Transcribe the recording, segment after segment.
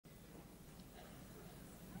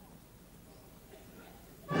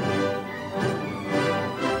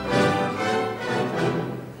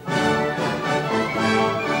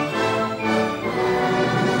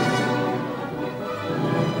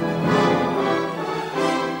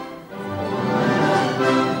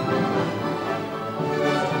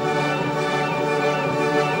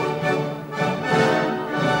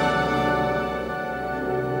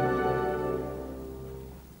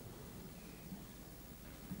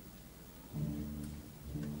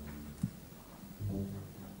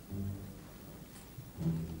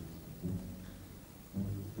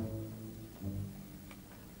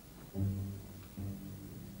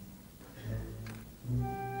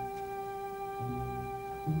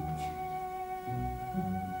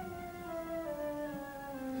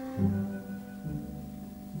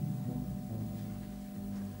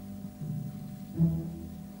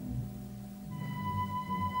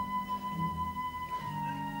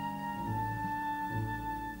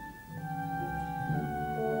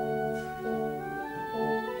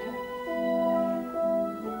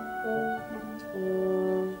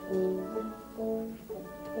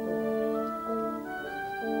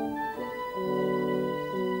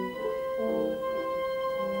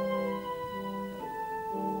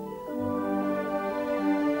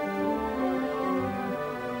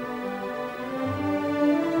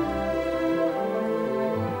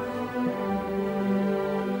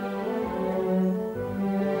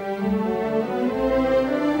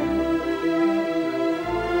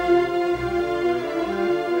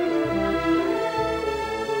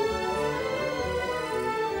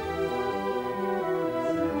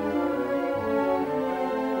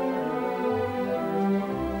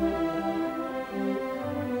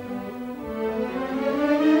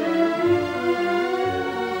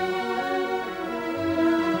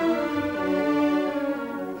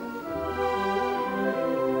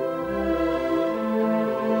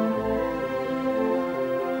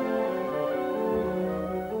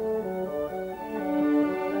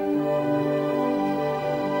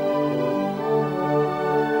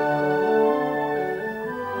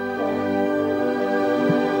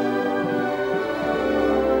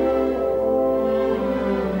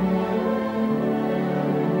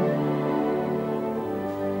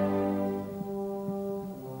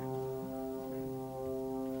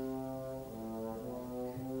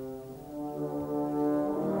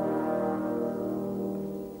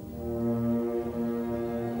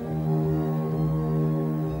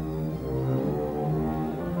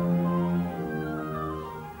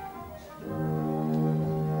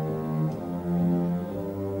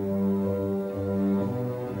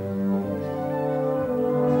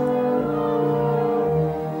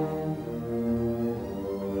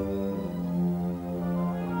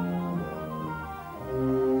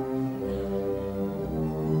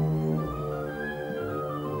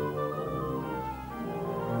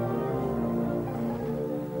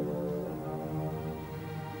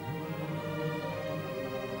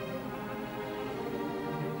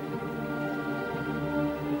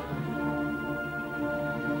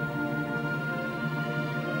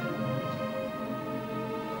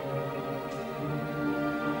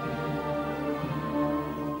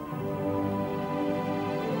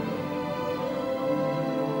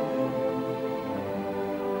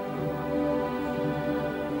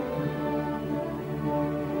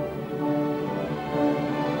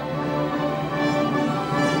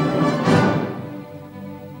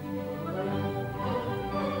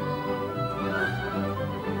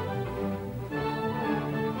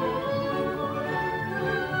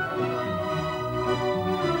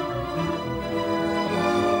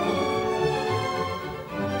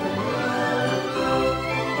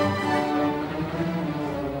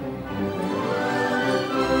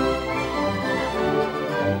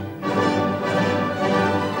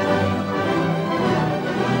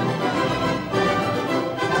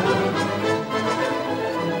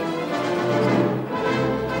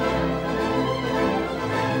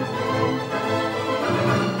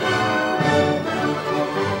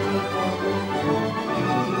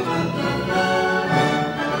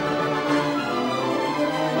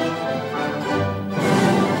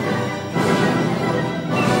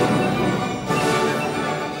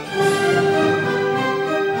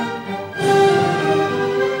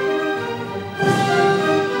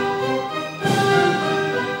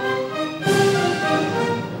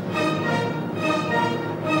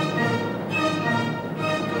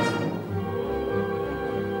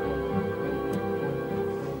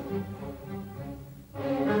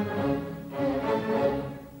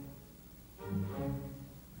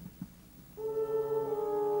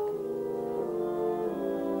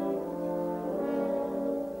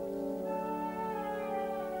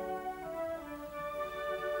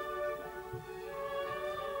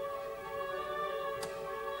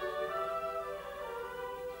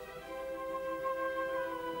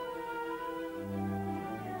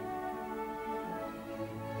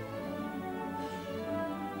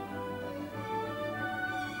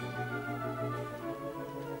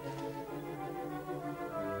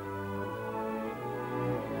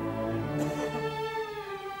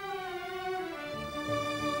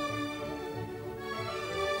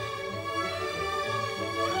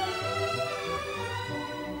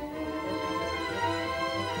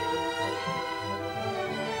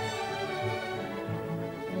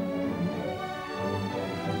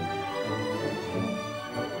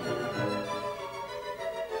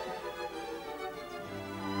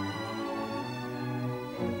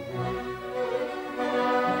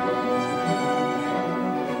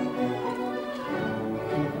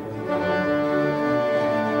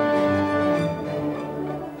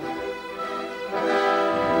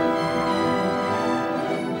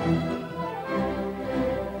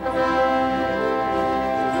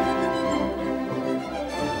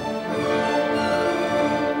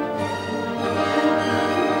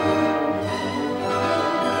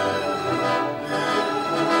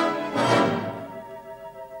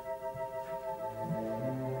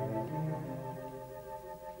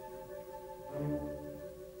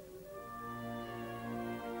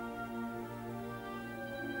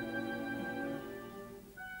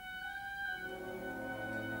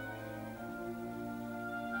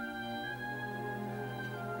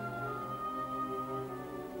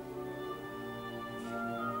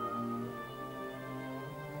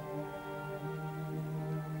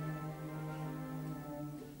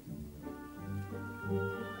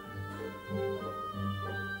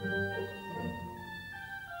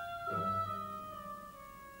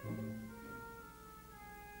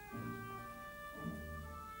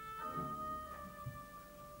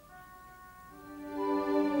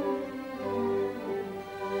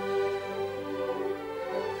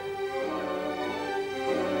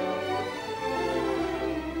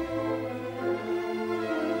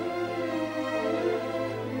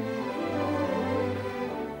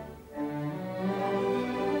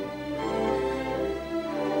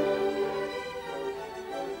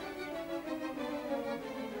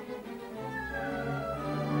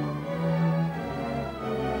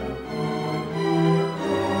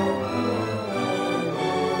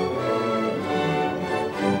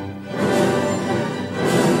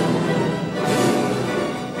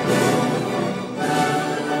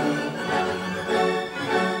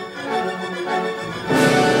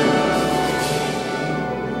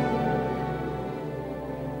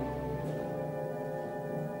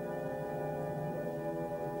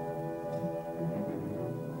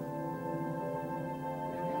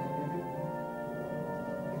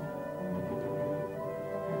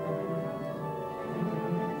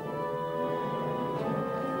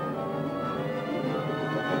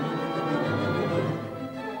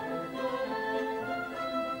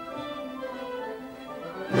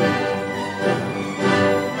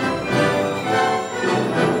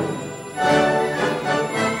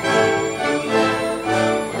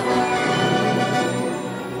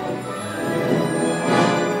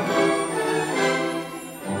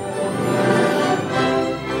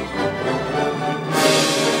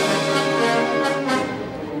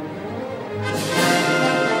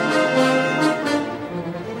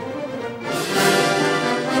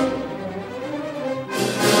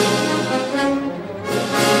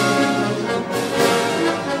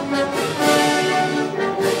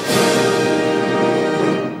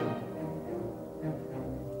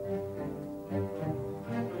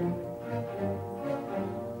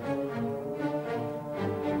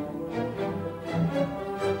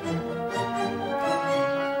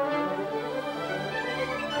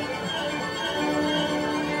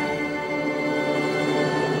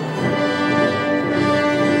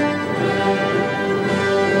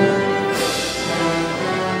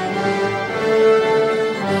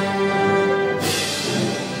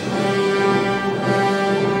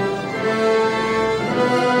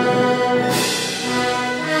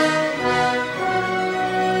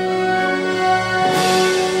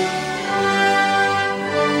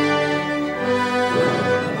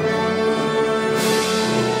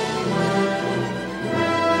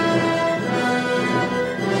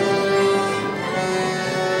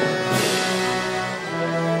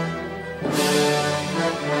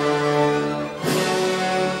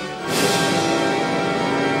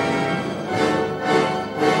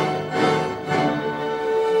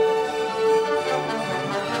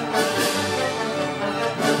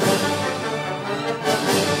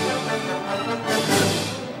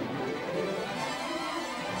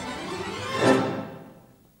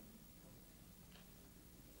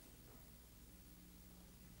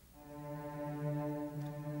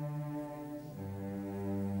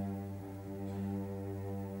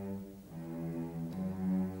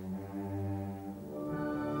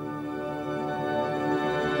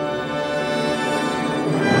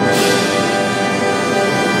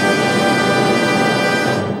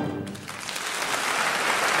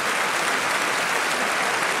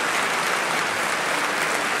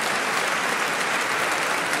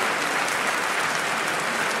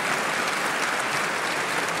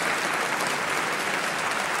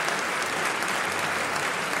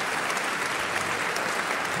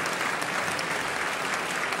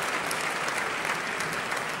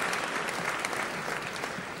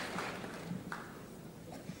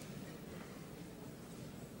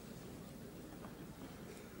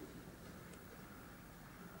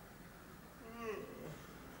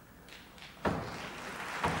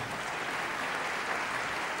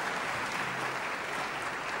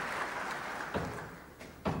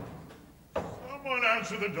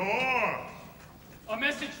answer the door. A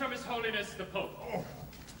message from His Holiness the Pope. Oh.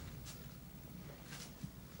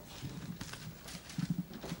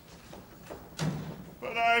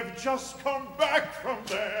 But I've just come back from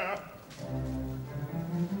there.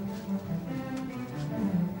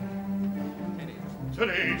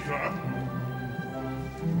 Teresa.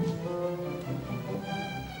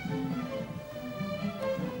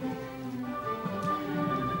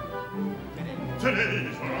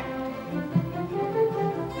 Teresa.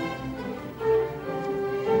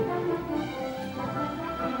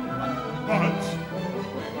 But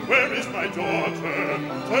where is my daughter,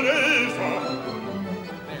 Teresa?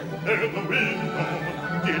 There at the window.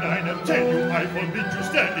 Did I not tell you I forbid you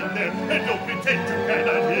standing there, and don't pretend you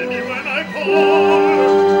cannot hear me when I call?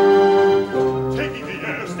 Taking the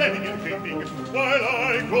air, standing and gaping, while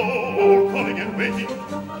I go calling and waiting.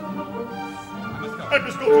 I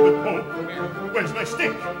must go to the Pope. Where's my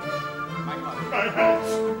stick? My hat.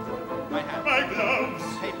 My gloves.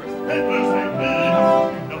 Papers I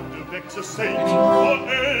need. Not to vex a saint or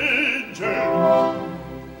angel.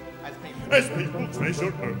 As people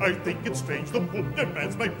treasure her, I think it strange the Pope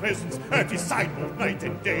demands my presence at his side both night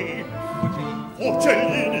and day. For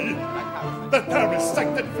Cellini, that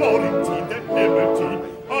parasite, that Florentine, that libertine,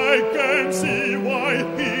 I can see why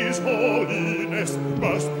His Holiness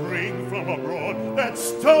must bring from abroad that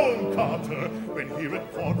stone cutter, when here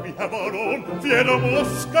at court we have our own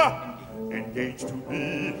Fieramosca, engaged to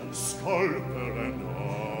be sculptor and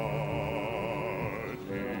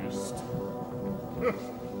artist.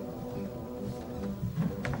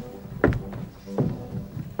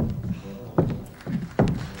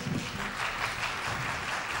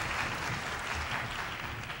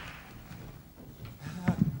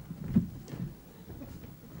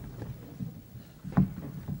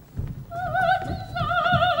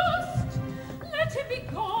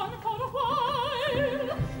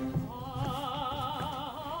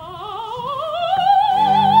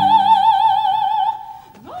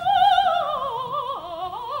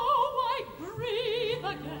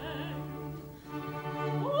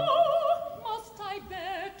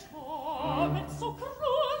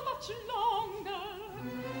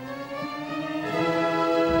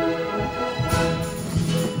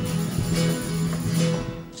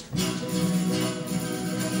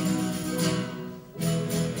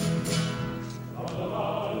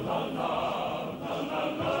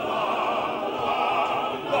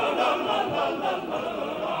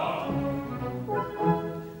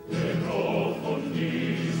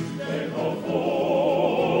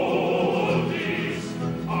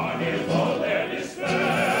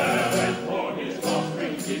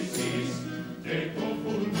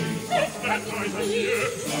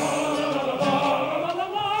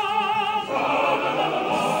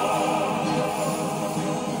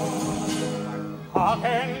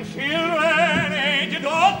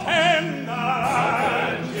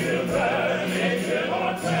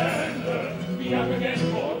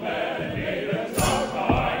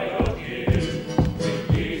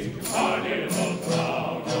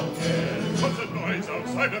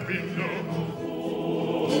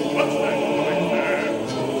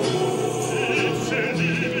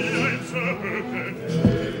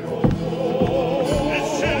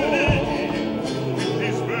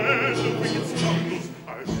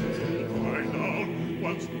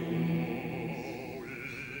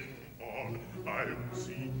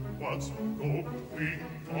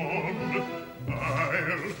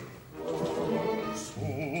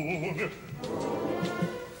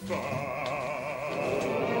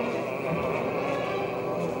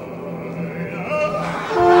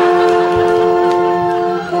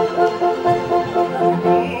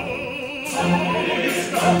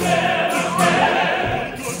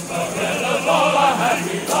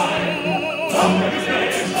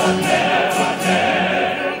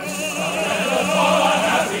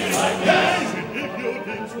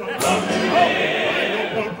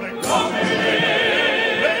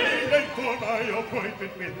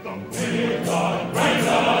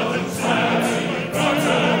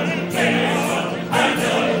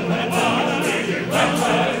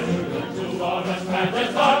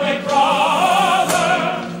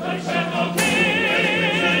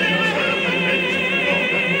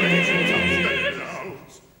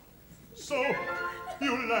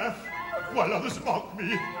 While others mock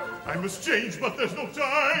me, I must change, but there's no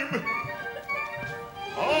time.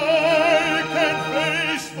 I can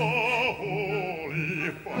face the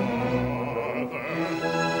Holy Father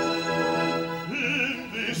in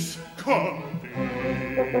this condition,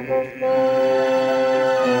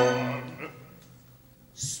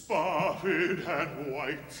 spotted and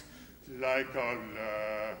white like a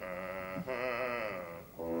lamb.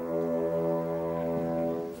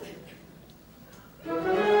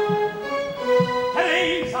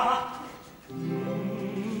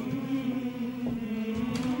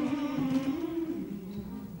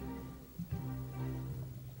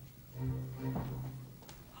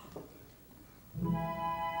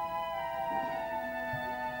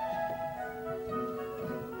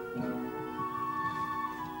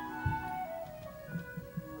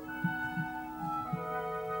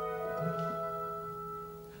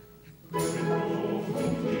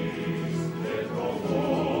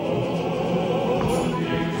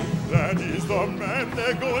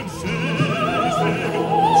 they go and seize him.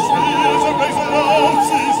 Seize him, raise it out,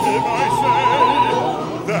 seize him, I say.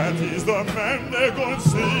 That is the man, they go and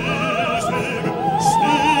seize him.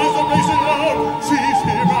 Seize him, raise it out, seize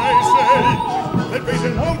him, I say. Then raise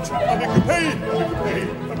it out, I'll make you pay, I'll make you pay,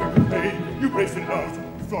 I'll make you pay. You raise it out,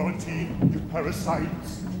 Florentine, you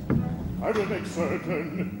parasites. I will make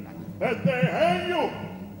certain that they hang you.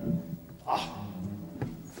 Ah.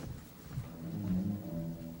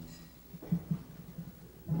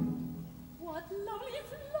 What lovely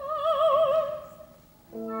flowers!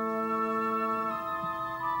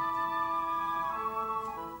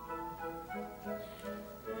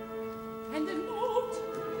 And a note.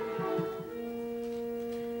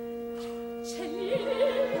 Cellini.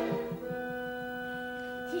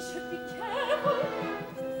 He should be careful.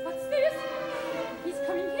 What's this? He's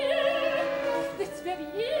coming here. This very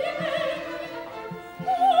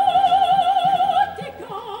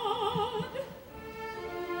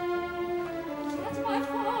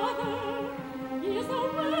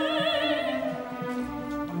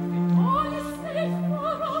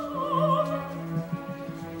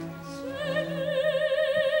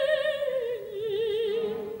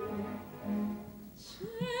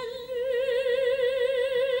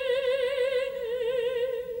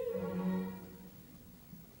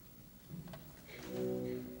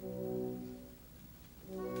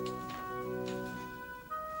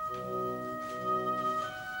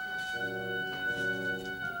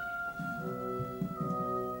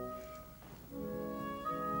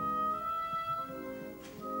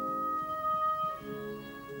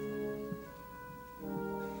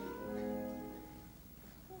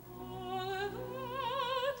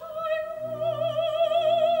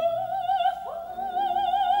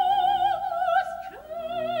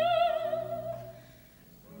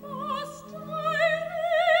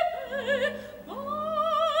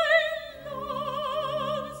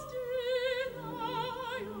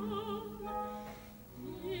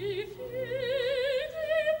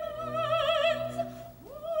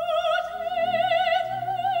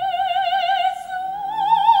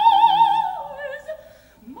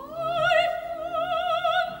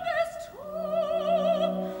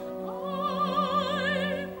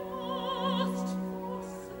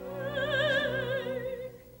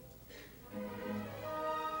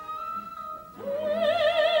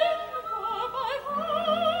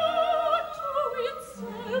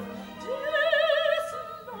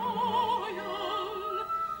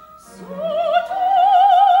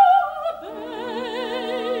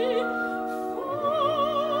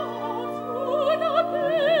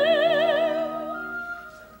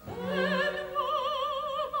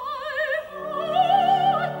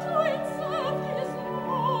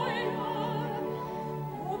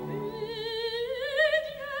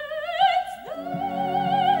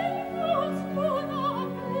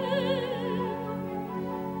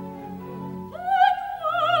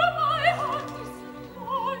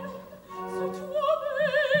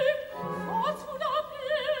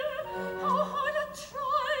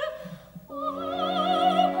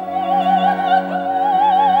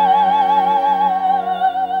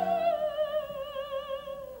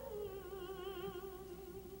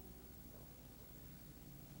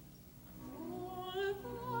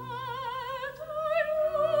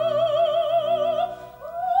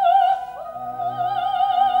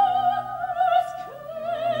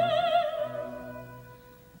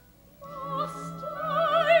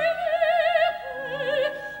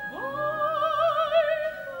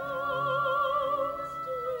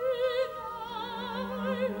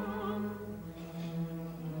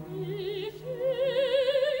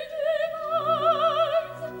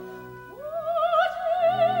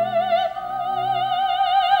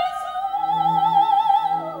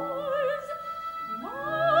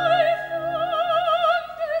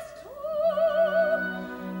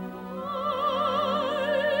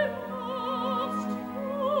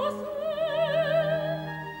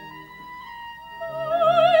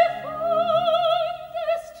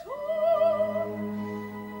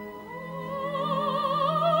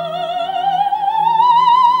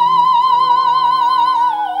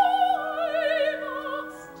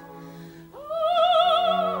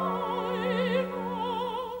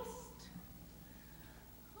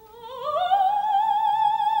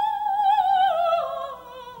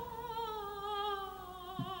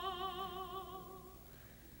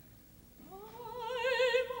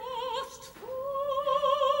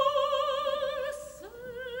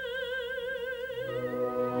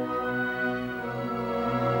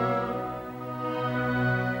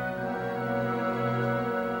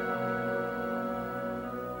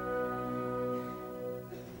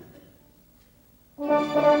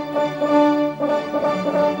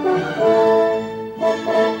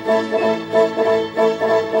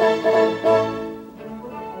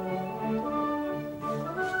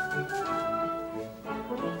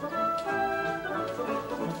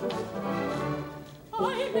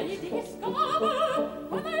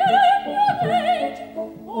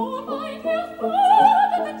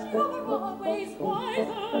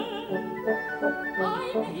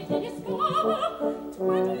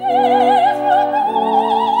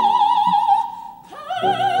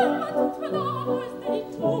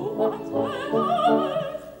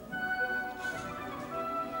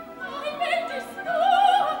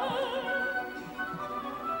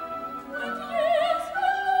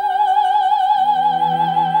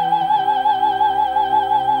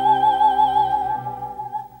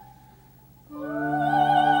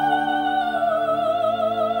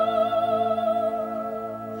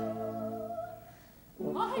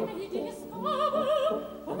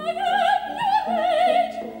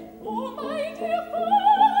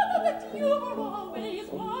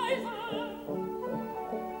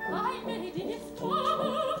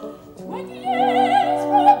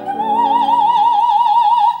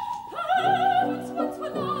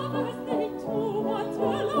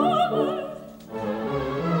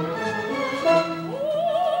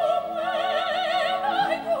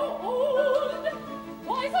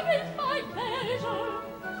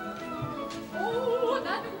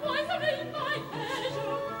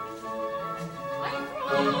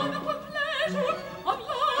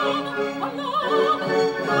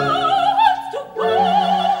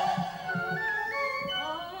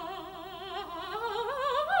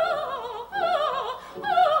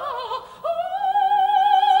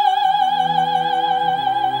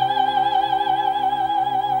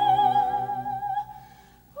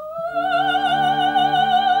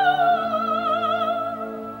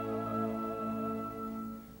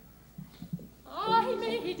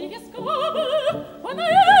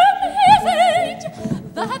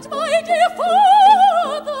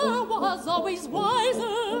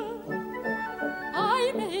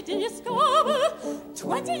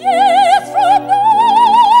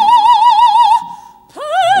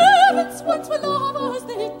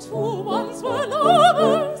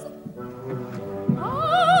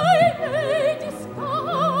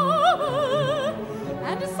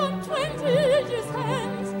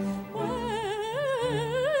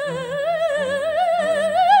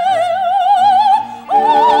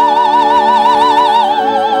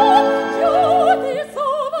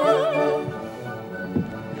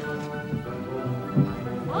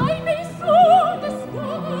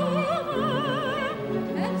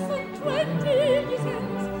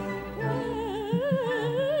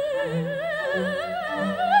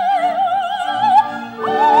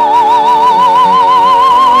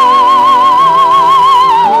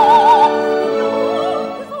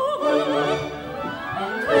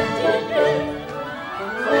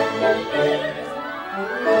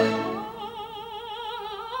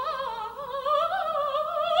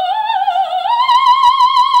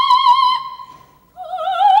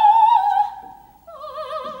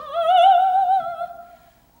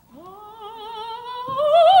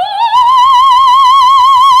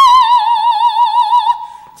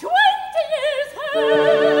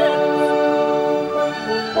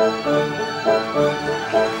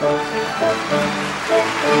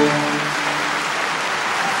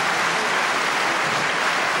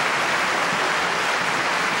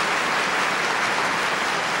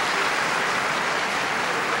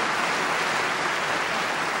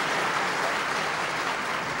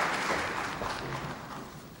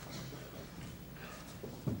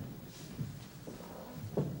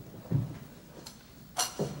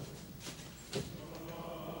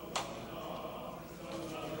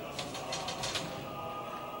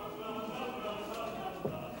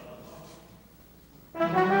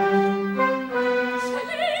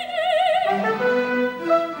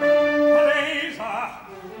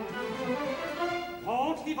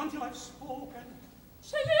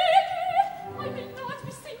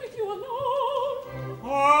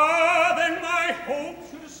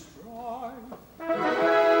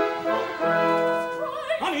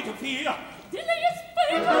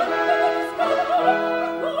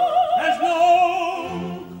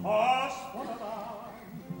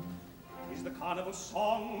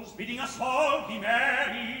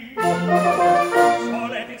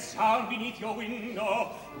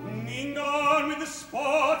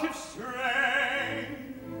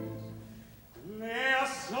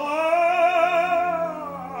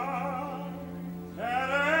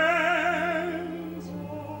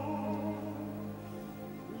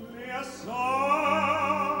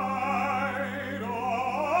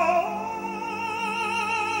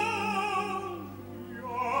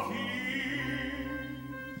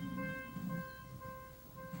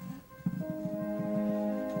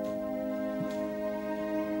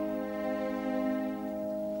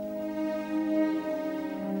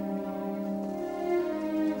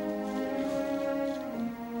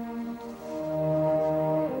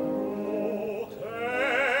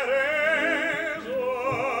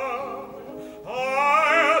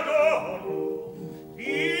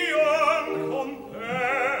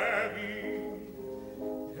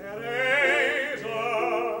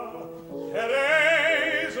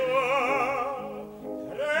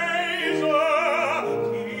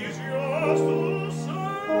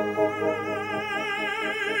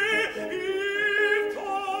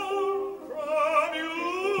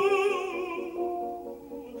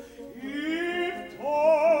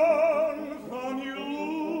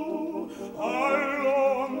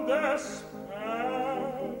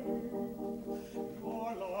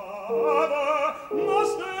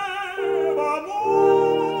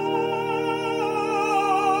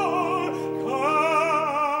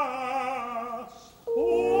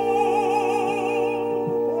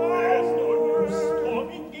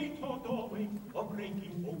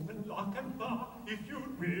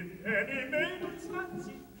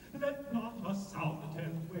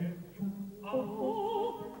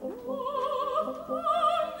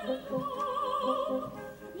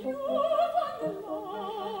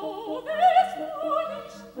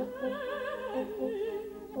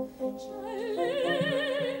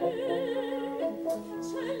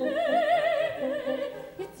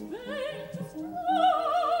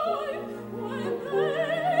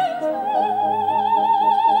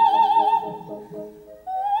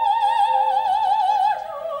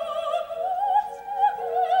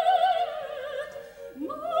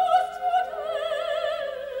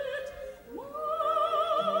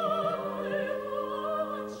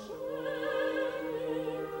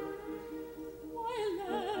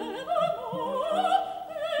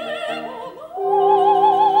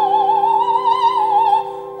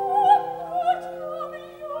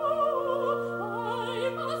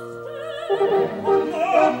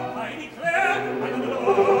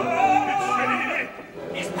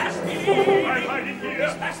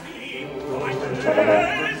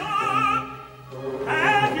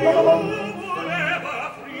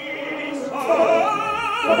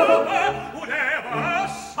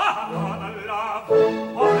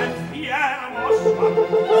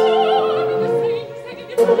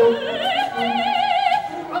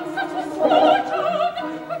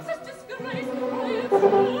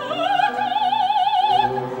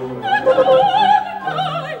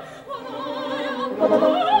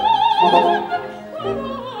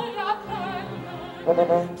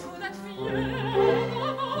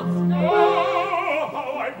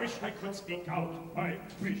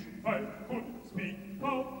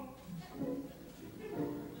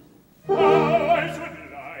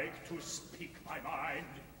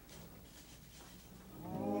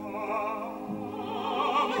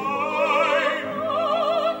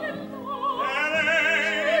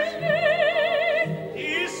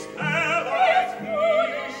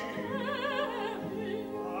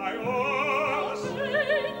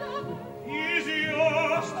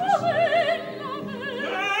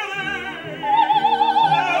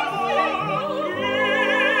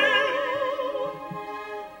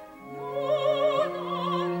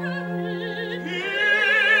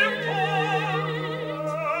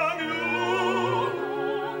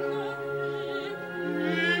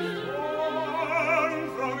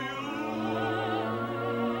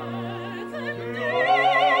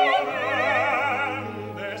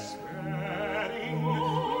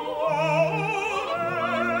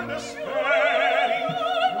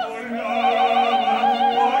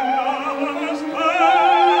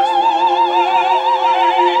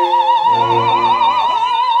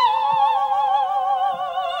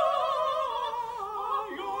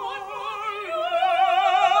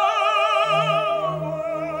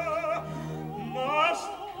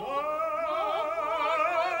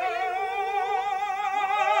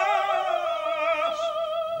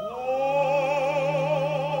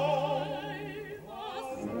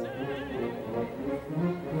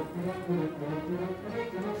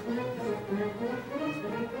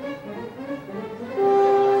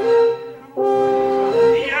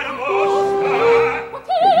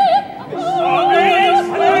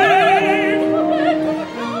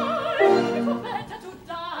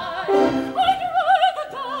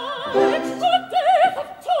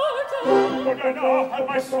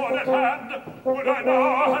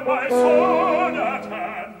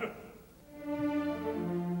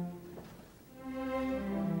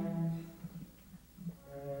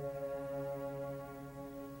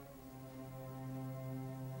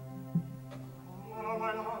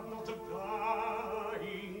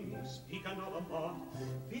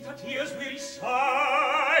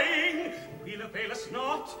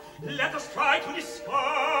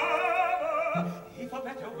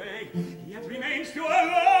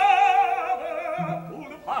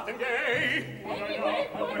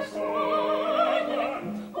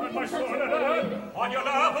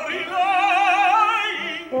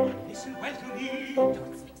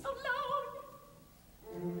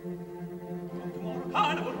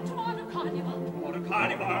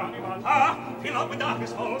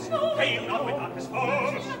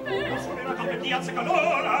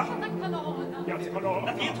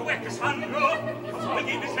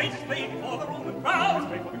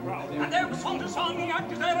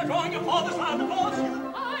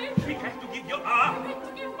I beg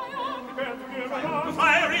to give my arm.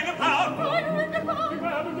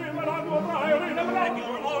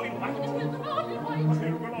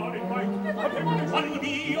 One will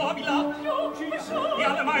be your beloved, the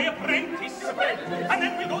other my apprentice, and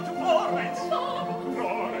then we'll go to Florence.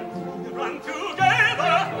 We'll run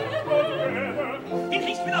together. In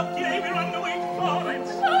haste without delay, we run away to Florence,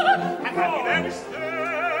 and happy there we stay.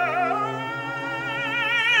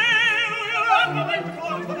 We'll run away to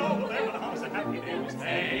Florence, the noble there with the house, and happy there we stay.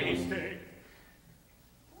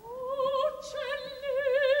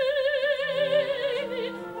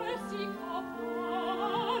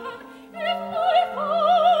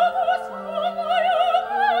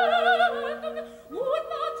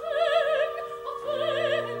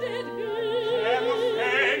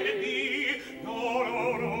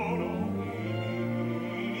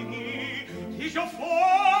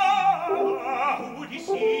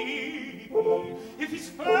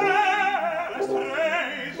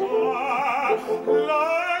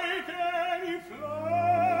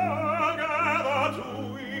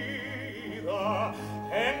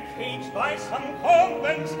 By some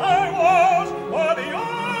convents I was, for the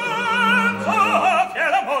arms of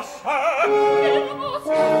Fieramosca.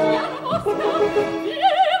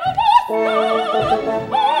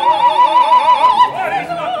 What is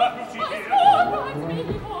not Patricia here?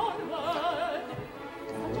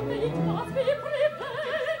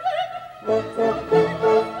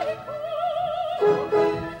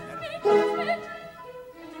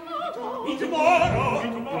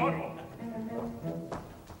 Tomorrow.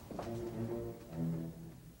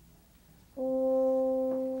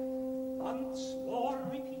 Once more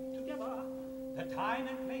repeat together the time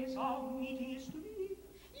and place of meeting is to be.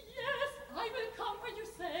 Yes, I will come when you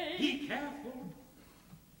say. Be careful.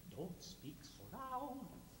 Don't speak so loud.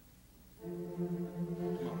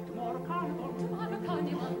 Tomorrow carnival.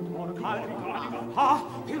 Ah,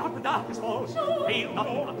 feel not the darkness falls. Feel not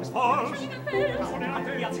the darkness falls. At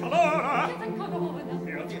Piazza Calora.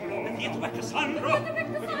 The theatre at Cassandro.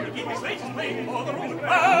 The Gimi's latest play for the Roman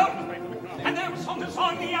crowd. And there was the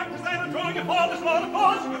song, the actors there are drawing a fall, as well, of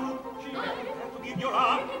course, you. To give your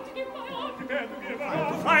arm.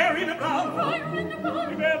 To Friar in the brown.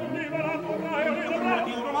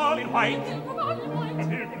 Dilrum all in white.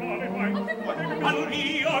 And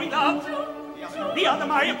we are beloved. The other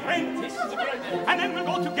my apprentice. And then we'll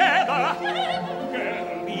go together.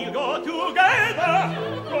 We'll go together.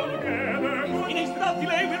 In haste without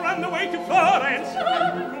delay, we'll run away to Florence.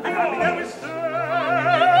 And happy there we stay.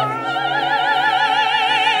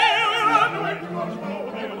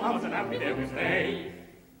 Happy there we stay.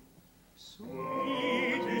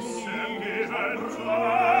 Sweet is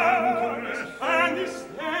and this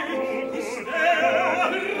day,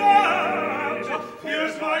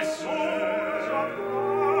 here's my soul's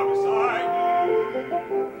arms I give.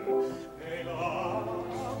 They love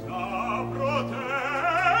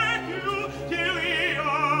protect you till the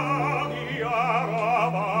hour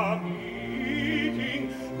of our meeting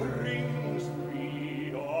brings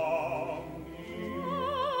freedom.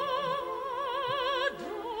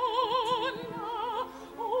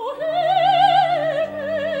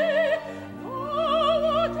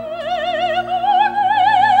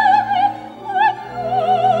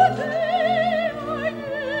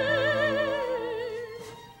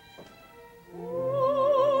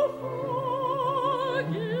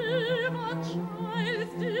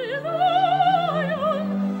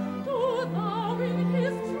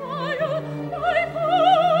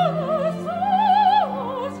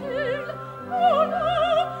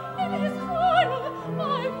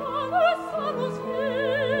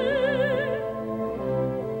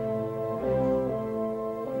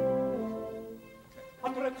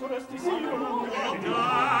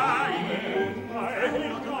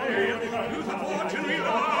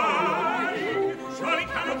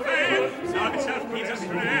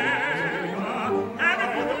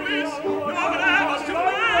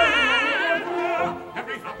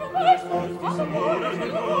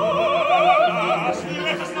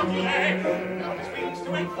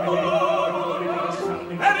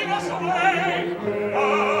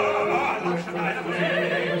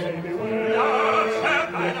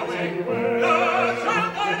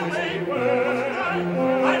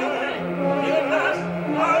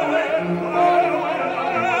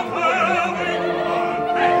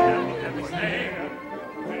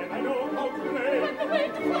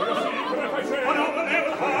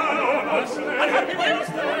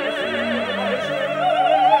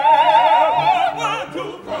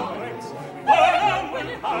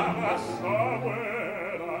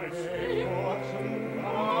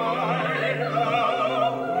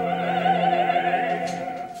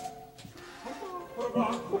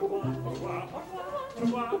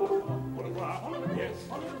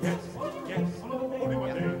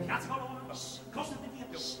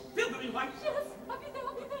 right? Yes, I'll be there,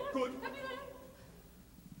 I'll be there. Good. I'll be there.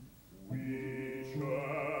 We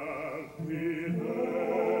shall be there.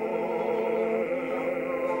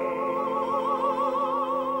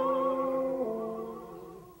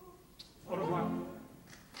 Au revoir.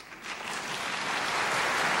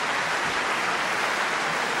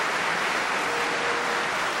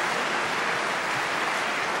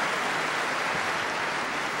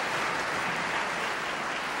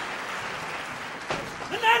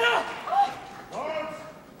 Banana! Guards,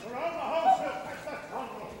 around the house, catch that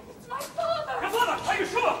scoundrel. It's my father! Your father, are you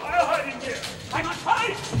sure? I'll hide in here. I must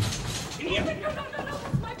hide! In here? No,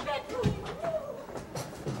 it's my bedroom.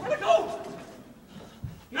 Where to go?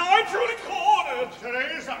 Now I'm truly cornered.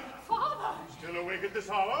 Teresa, Father! still awake at this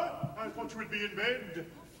hour? I thought you would be in bed.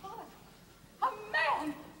 Father! A man!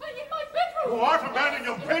 In my bedroom! What, a man in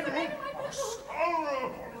your bedroom? In my bedroom!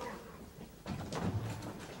 Scoundrel!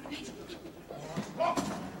 What?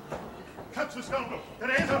 Catch the scoundrel!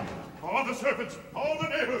 Teresa! All the servants! All the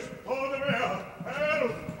neighbors! All the mayor!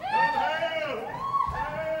 Help! Help! Help!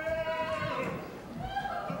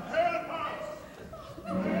 Help us!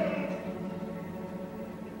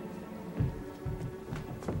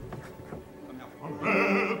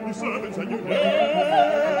 Help me, servants, and you neighbors!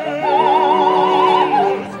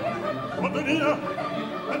 Antonina!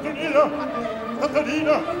 Antonina!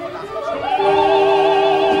 Antonina!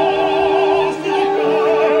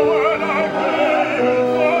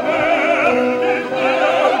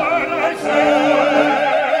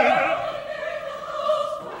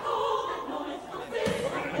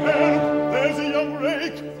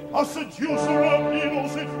 A seducer of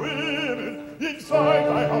innocent women inside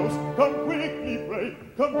my house. Come quickly, pray,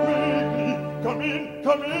 come quickly. Come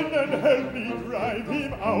in and help me drive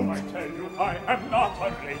him out. I tell you, I am not a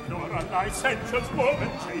rake nor a licentious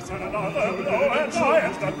woman chaser. Another blow and I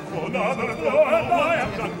am done. Another blow and I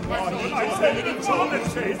am done. Not a licentious woman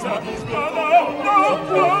chaser.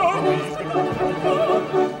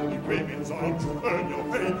 He women's on to earn your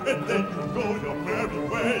pay, and then you go your merry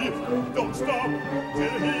way. Don't stop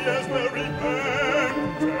till he has repented.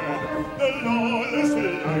 The lawless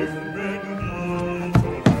life men need to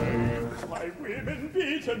live. My women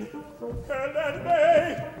beaten, held at bay,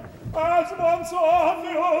 as once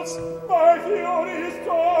Orpheus by Furies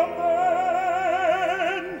tormented.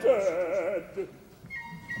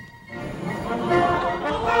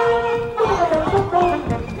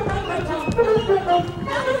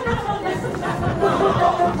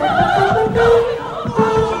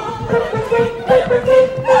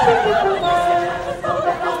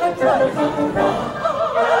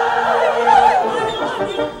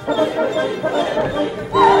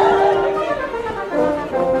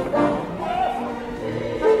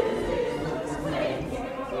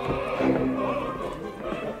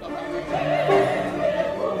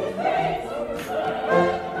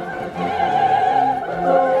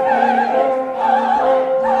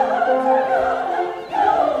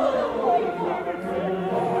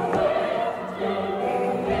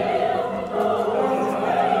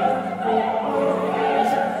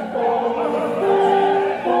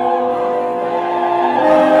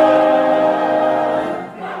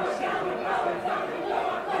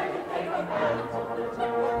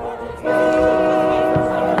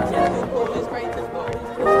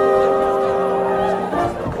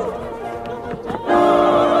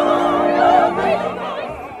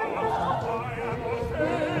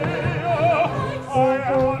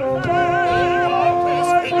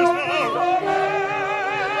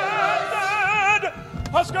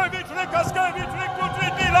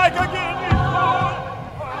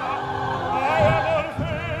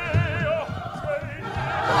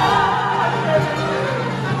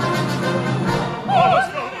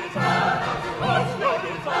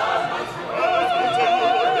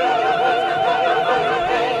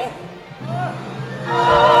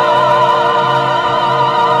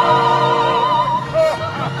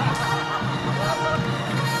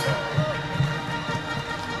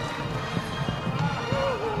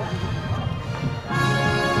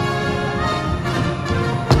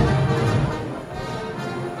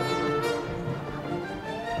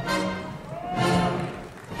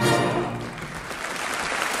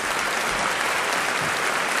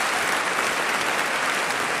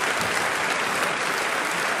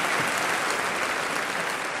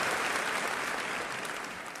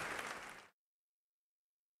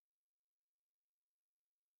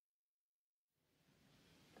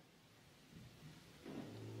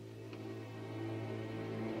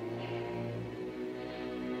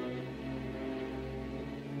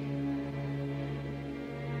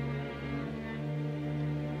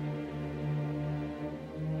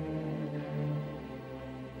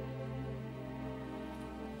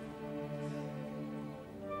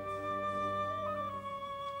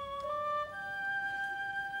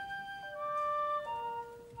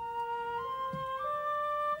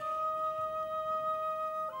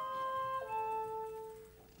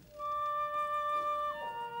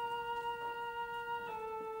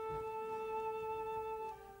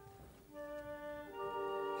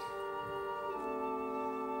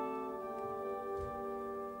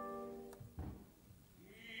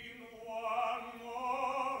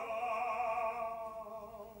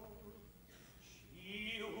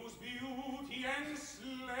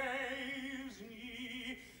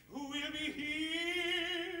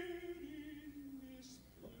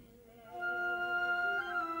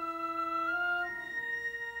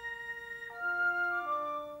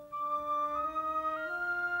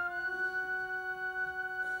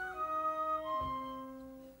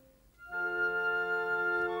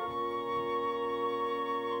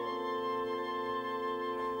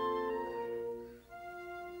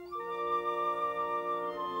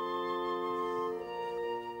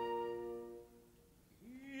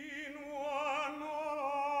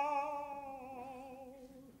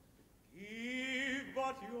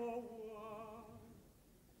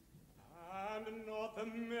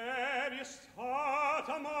 estate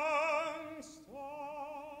amongst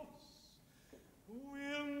us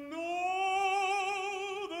will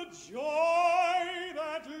know the joy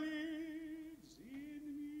that lives in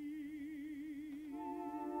me.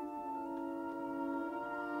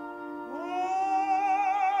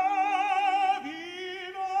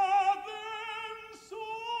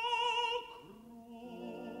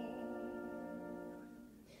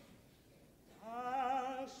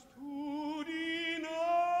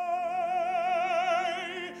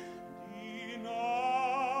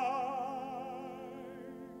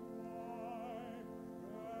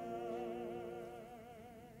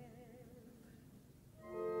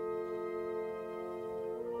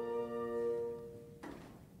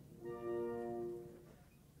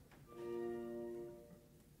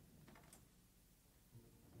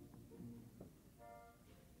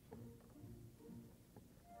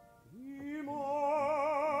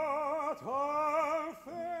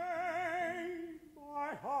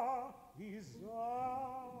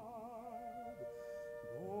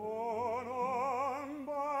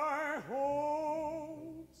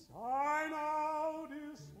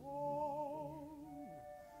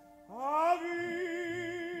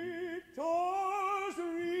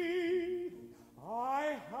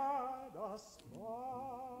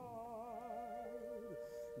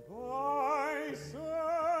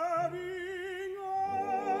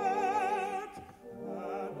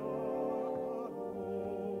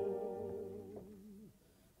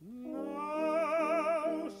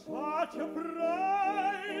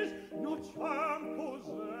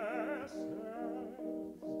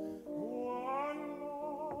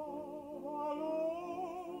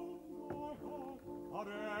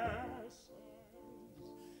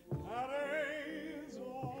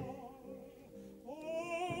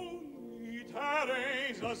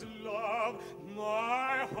 Teresa's love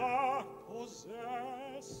my heart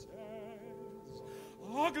possesses,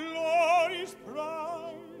 a glorious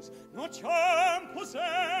prize no charm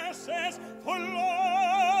possesses, for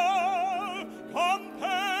love compels,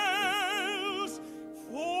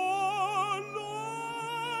 for love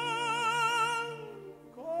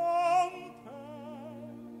compels,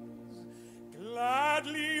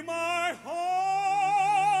 gladly my heart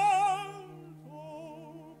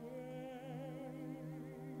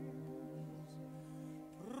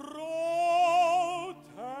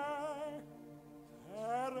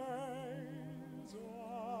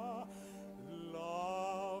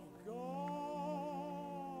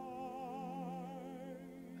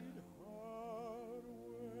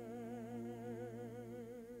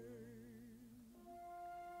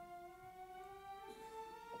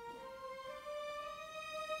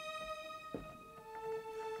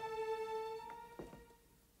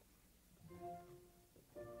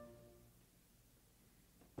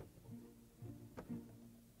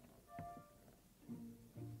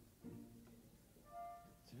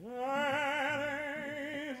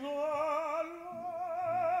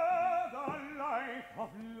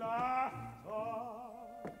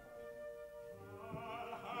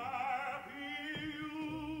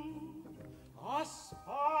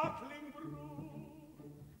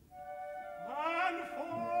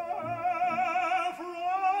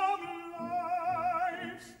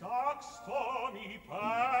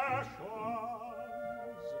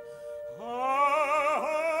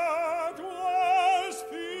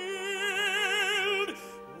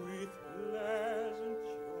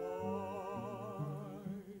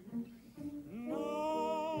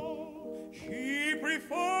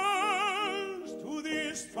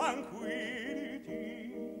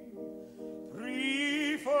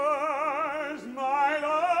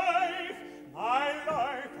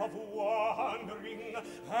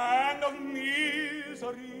and of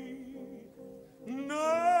misery.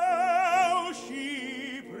 Now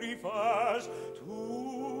she prefers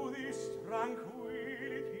to this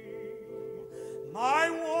tranquility my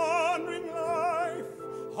wandering life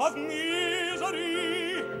of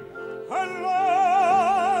misery. Her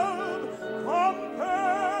love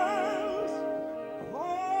compels,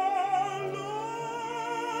 her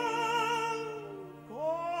love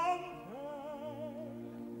compels,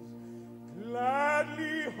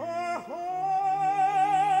 gladly her heart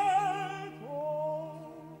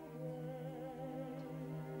obeys.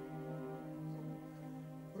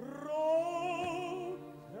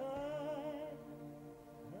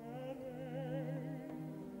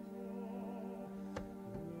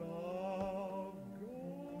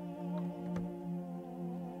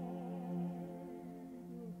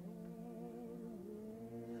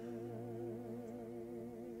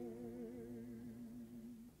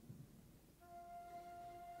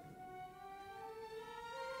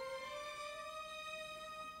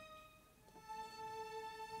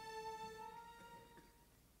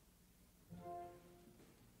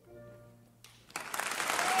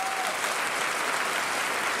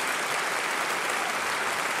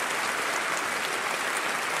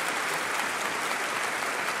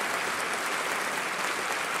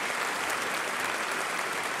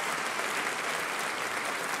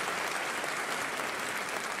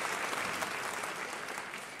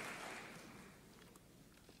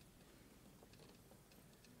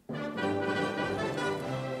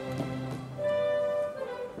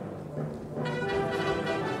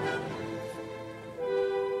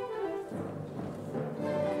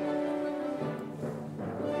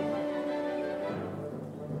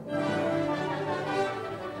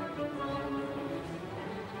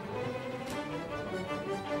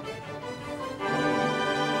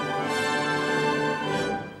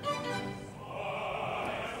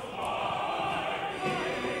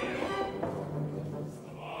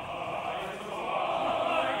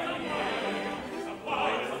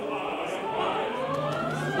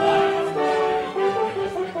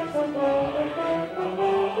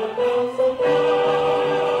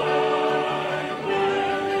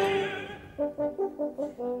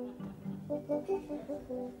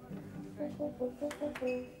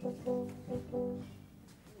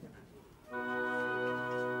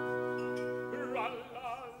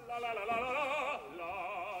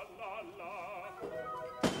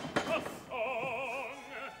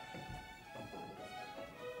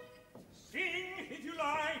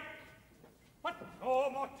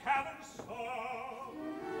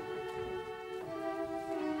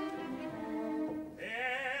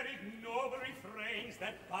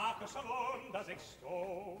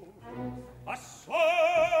 A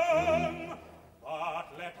song, but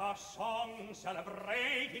let our song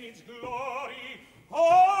celebrate in its glory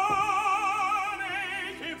our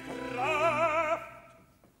native craft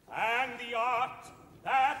and the art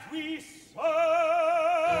that we serve.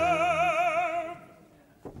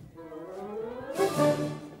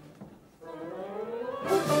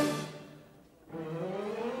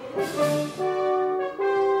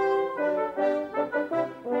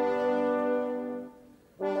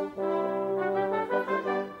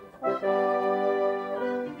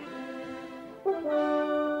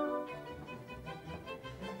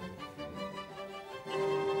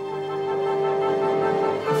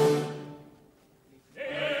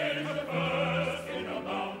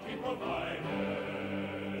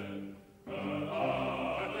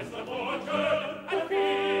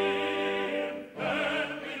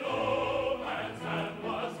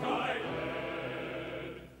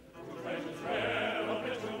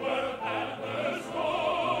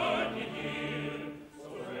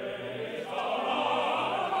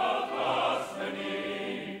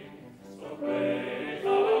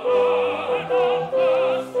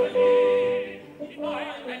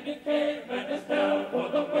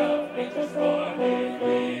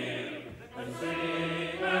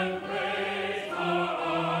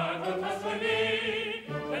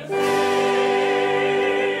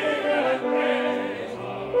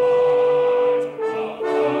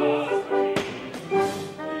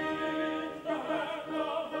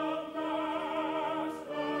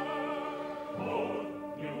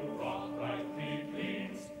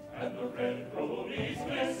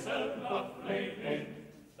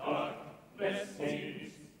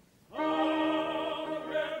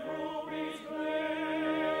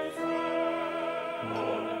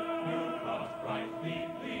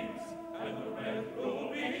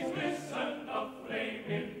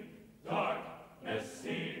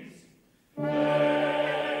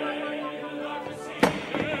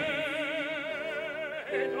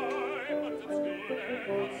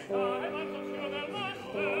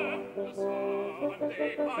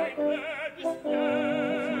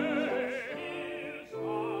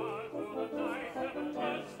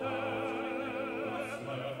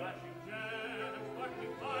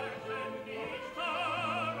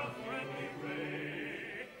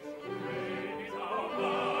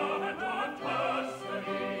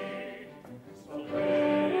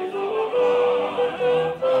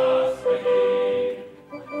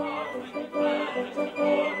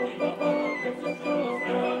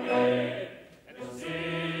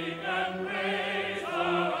 Sing and praise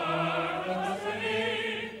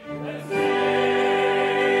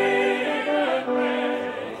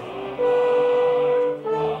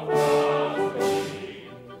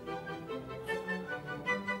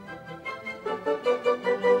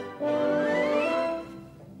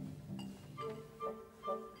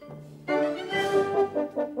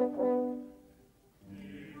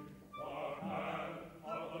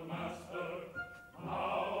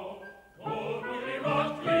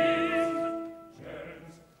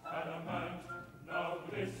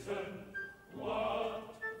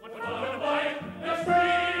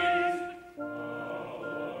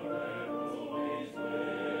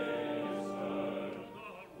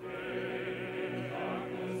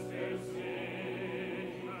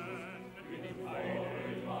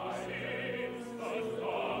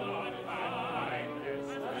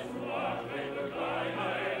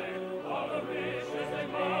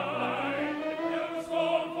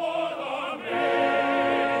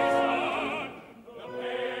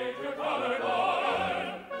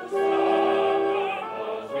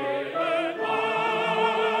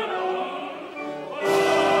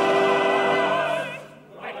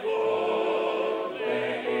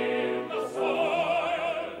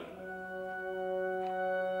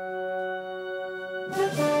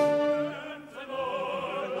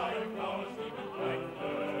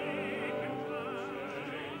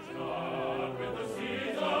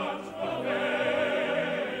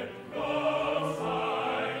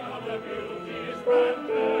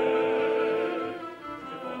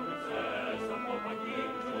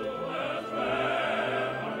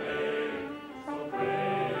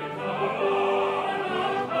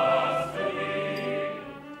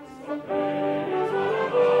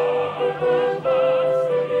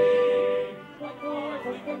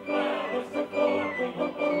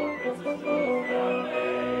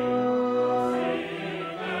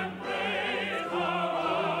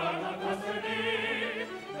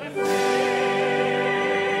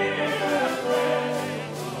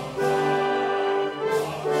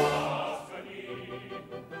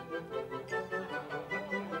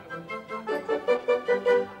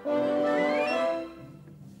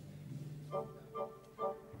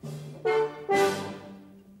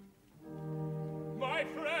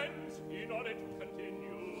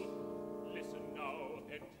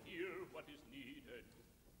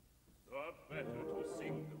better to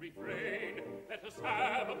sing the refrain. Let us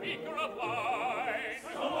have a beaker of wine.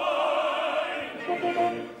 Some wine!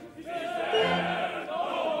 Is there no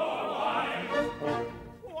wine?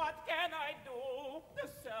 What can I do? The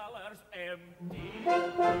cellar's empty.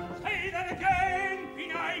 Say that again,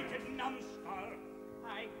 benighted numbskull.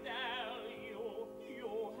 I tell you, you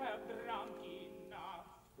have drunk enough.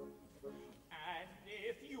 And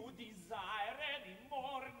if you desire any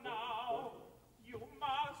more now, you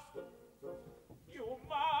must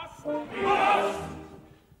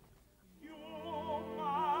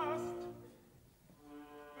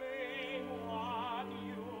pay what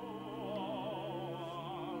you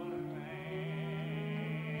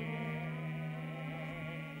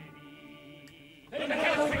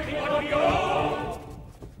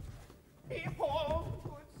Behold,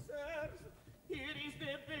 good sirs, here is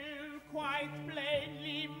the bill quite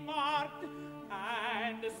plainly marked,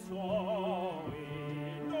 and so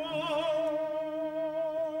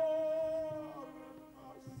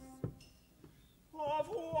of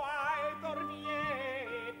Waite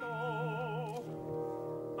Orvieto,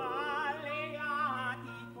 Aleatico,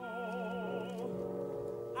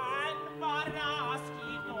 and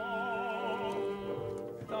Paraschino,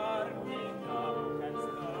 turning up and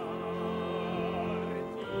starting,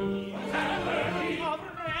 of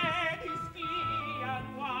red whiskey and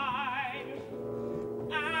wine,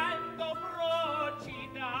 and of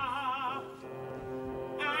Procida,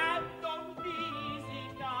 and of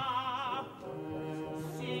Visita,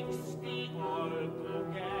 60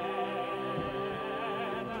 altogether.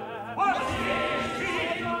 What?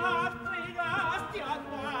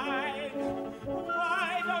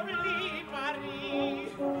 Wine of Lipari,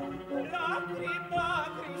 Lacrima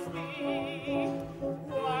Christi,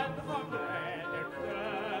 130.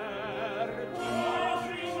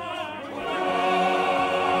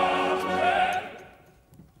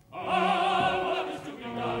 What is to be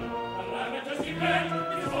done? Calamitous event,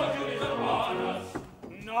 misfortune is upon us.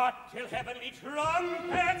 Not till heavenly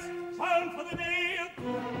trumpets sound for the day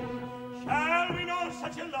shall we know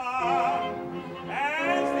such alarm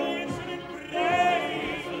as the insolent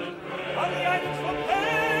brave of the Irish for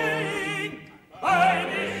paying by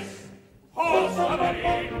this false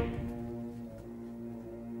submarine.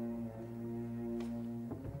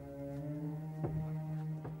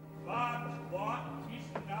 But what is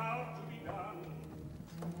now to be done?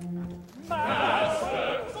 Master,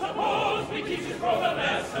 suppose we teach this from a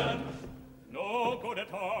lesson. No good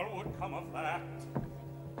at all would come of that.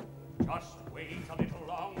 Just wait a little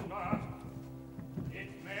longer. It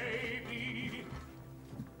may be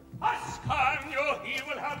Ascanio, he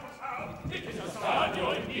will help us out. It is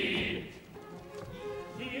Ascanio indeed.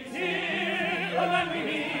 He is here when we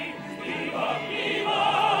need. Viva, viva,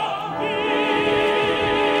 viva!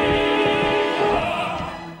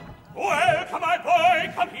 Welcome, my boy,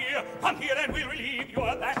 come here, and we'll relieve you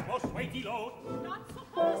of that most weighty load. Not so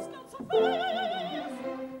fast, not so fast.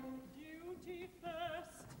 Duty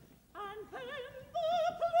first, and then the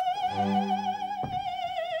pleasure.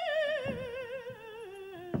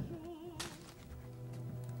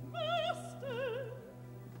 Master,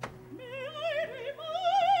 may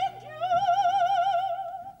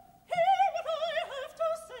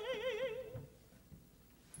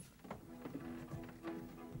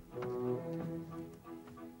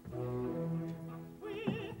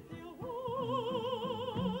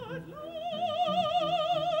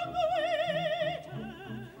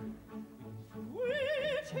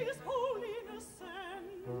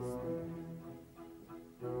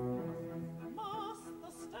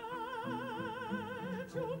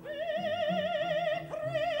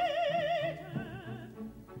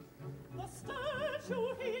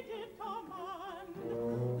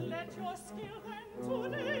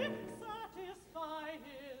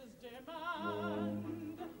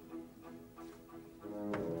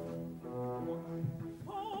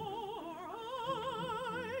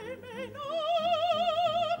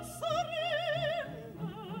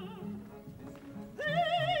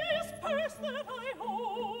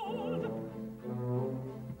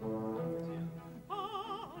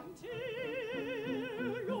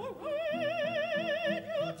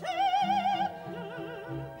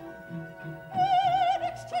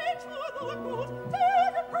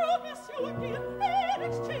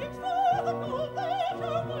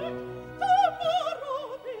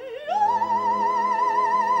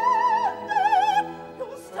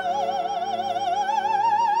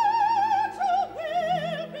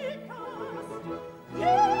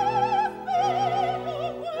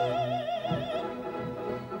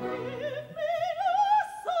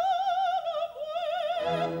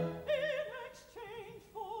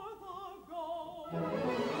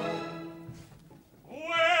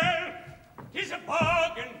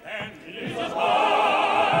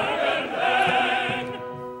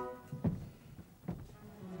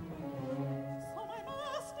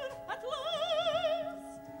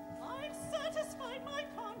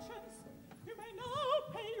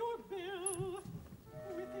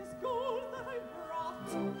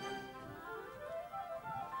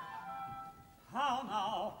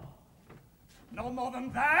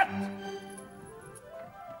than that?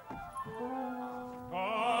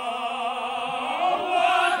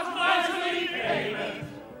 What miserly payment?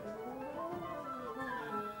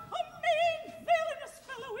 A mean, villainous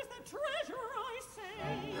fellow is the treasurer, I say.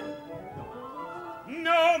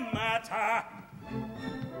 No matter.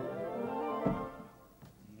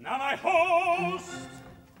 Now my host.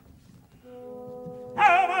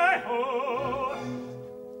 Now my host.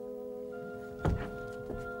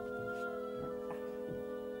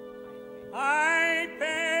 I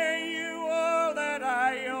pay you all that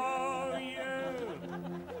I owe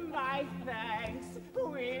you. My thanks.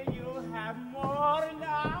 Will you have more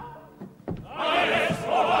now? Yes,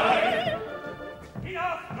 for wine.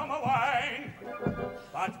 Enough, no more wine.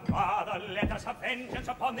 But rather let us have vengeance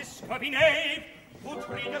upon this scurvy knave, who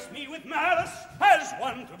treateth me with malice as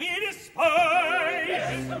one to be despised.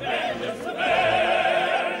 Yes, vengeance,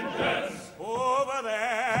 vengeance. Over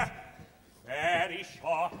there, very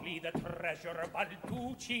shortly, the treasurer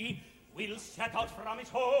Balducci will set out from his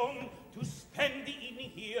home to spend the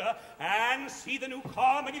evening here and see the new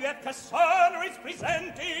comedy that Cassandro is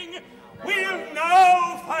presenting. We'll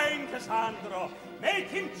now find Cassandro, make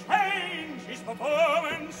him change his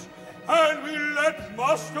performance, and we'll let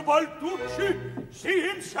Master Balducci see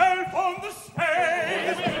himself on the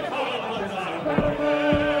stage.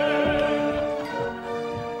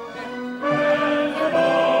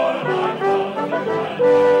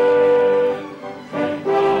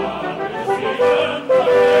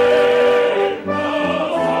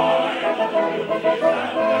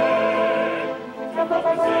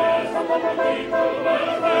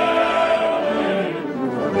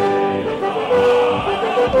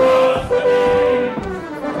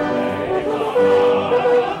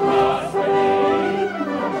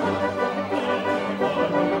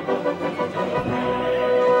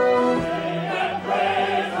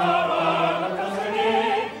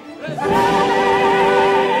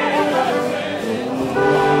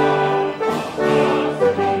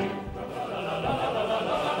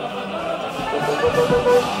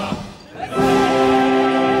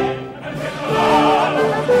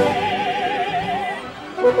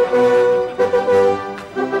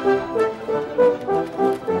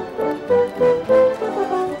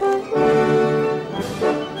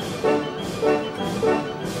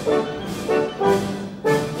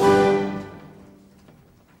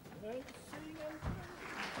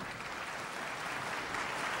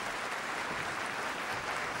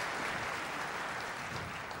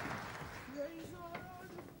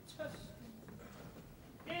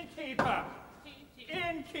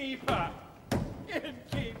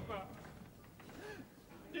 Innkeeper,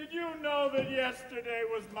 did you know that yesterday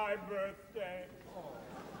was my birthday?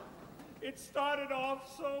 It started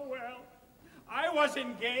off so well. I was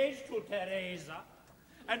engaged to Teresa,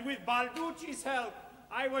 and with Balducci's help,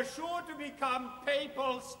 I was sure to become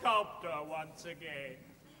papal sculptor once again.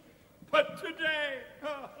 But today,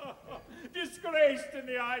 disgraced in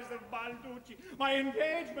the eyes of Balducci, my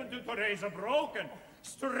engagement to Teresa broken,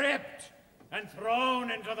 stripped, and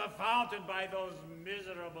thrown into the fountain by those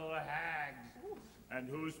miserable hags. And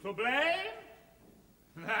who's to blame?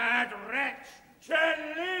 That wretch,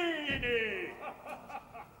 Cellini!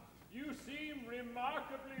 You seem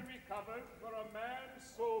remarkably recovered for a man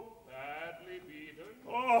so badly beaten.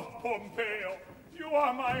 Oh, Pompeo, you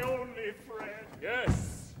are my only friend.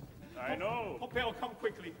 Yes, I know. Pompeo, come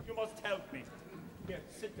quickly. You must help me. Here,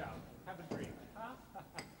 sit down. Have a drink.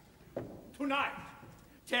 Tonight,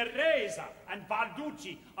 Teresa and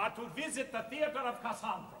Balducci are to visit the theater of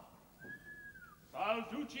Cassandro.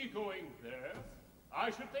 Balducci going there?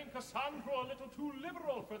 I should think Cassandro a little too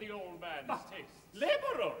liberal for the old man's taste.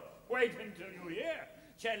 Liberal? Wait until you hear.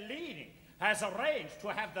 Cellini has arranged to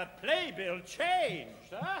have the playbill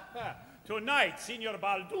changed. Tonight, Signor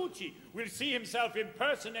Balducci will see himself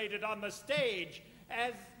impersonated on the stage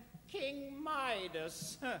as King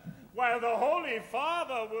Midas, while the Holy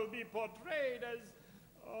Father will be portrayed as...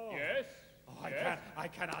 Oh. Yes? Oh, I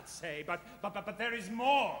cannot say, but there is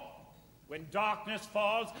more. When darkness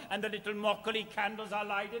falls and the little moccoli candles are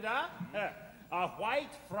lighted, a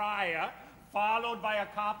white friar, followed by a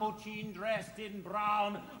capuchin dressed in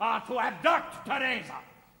brown, are to abduct Teresa.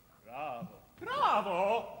 Bravo.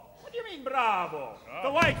 Bravo? What do you mean, bravo?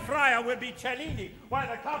 The white friar will be Cellini, while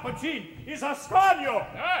the capuchin is Ascanio.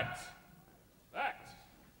 That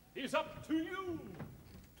is up to you.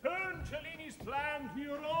 Turn Cellini's plan to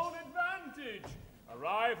your own advantage.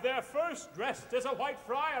 Arrive there first dressed as a white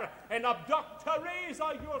friar and abduct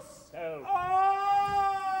Teresa yourself.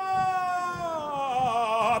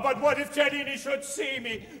 But what if Cellini should see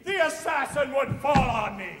me? The assassin would fall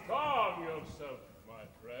on me. Calm yourself, my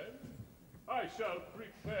friend. I I shall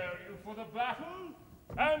prepare you for the battle,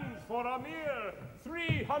 and for a mere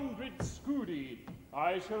 300 scudi,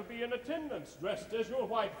 I shall be in attendance, dressed as your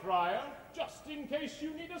white friar, just in case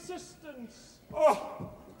you need assistance.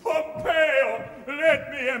 Oh, Pompeo,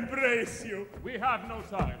 let me embrace you. We have no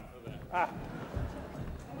time for that.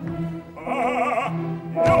 You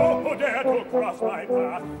who dare to cross my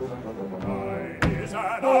path, mine is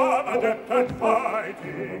an arm adept at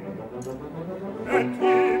fighting. Let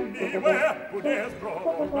him beware who dares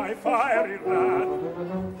provoke my fiery wrath.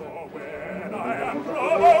 For when I am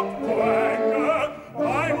provoked to anger,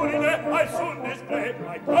 my mouline I soon display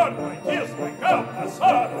my blood, my tears, my gout,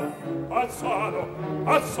 assado, assado,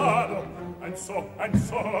 assado. And so I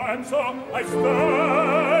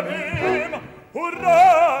stab him.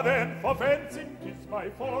 Hurrah, then, for fencing, 'tis my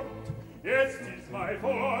fort. Yes, 'tis my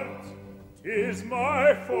fort. 'Tis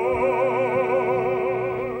my fort.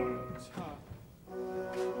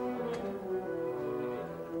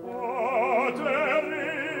 Oh,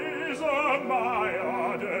 Teresa, my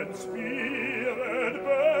ardent spirit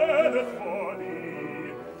burneth for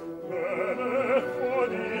thee. Burneth for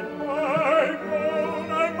thee.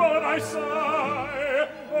 I moan, I sigh.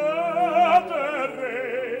 Ah,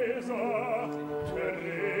 Teresa,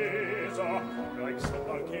 Teresa, like some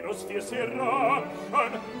volcanoes fierce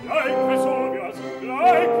eruption, like Vesuvius,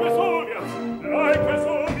 flaming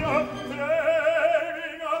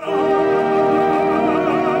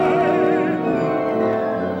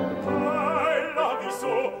I love thee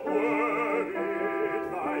so, were it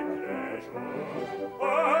thy pleasure,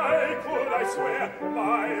 I swear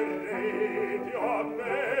my rate your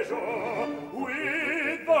measure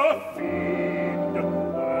with the fiend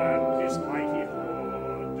and his mighty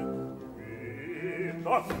hood. With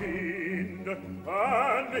the fiend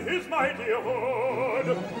and his mighty hood.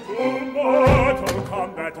 To mortal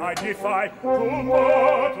combat I defy, to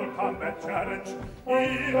mortal combat challenge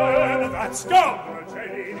even that scoundrel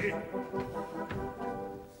Cellini.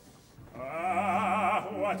 Ah,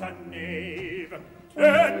 what a knave!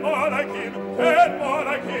 10 more like him, 10 more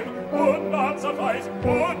like him, would not suffice,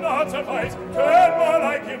 10 more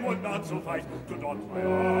like him would not suffice to daunt my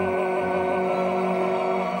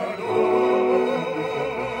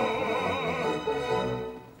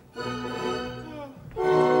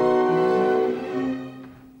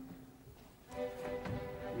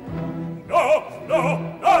No,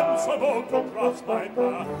 none so bold to cross my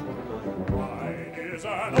path. Mine is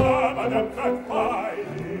an arm adept at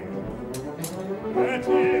fighting. Let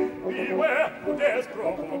him beware who dares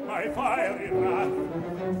provoke my fiery wrath.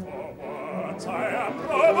 For once I am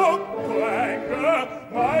provoked to anger,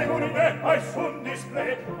 my urine I soon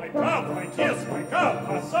display. My blood, my tears, my gall,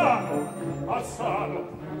 assado, assado,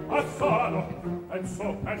 assado. And so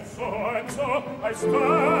I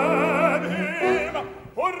stab him.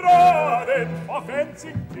 Hurrah, then, for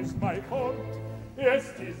fencing, 'tis my fort. Yes,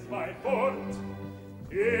 'tis my fort.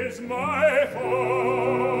 'Tis my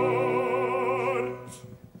fort.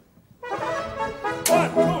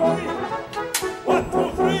 1, 2, 3. 1, 2,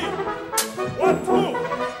 3. 1, 2.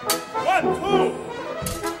 1, 2.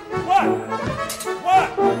 1.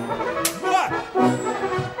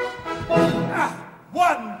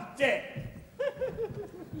 One dead.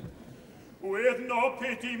 With no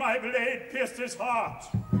pity my blade pierced his heart.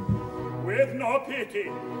 With no pity.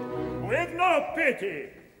 With no pity.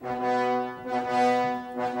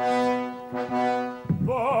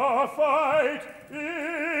 The fight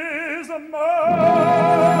is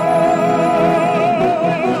mine.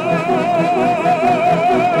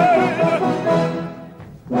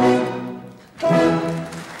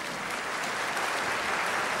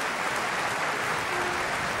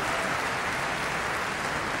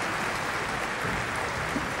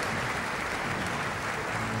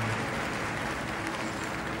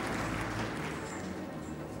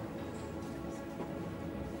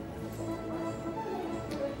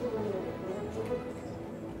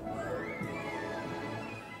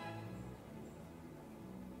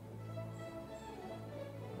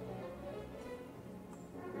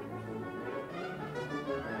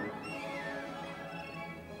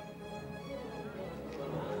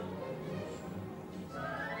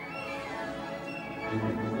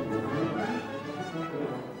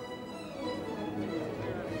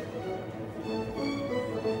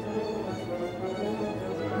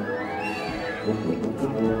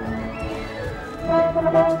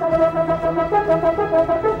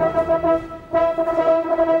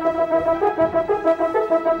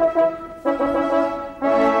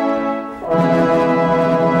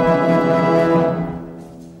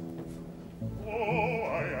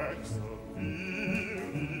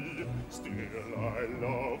 Still I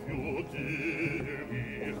love you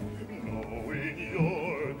dearly, knowing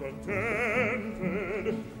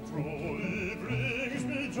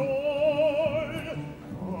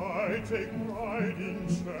take pride in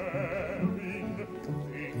sharing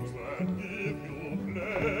things that give you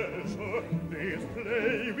pleasure. This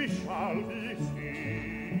play we shall be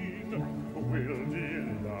seen will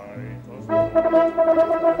delight us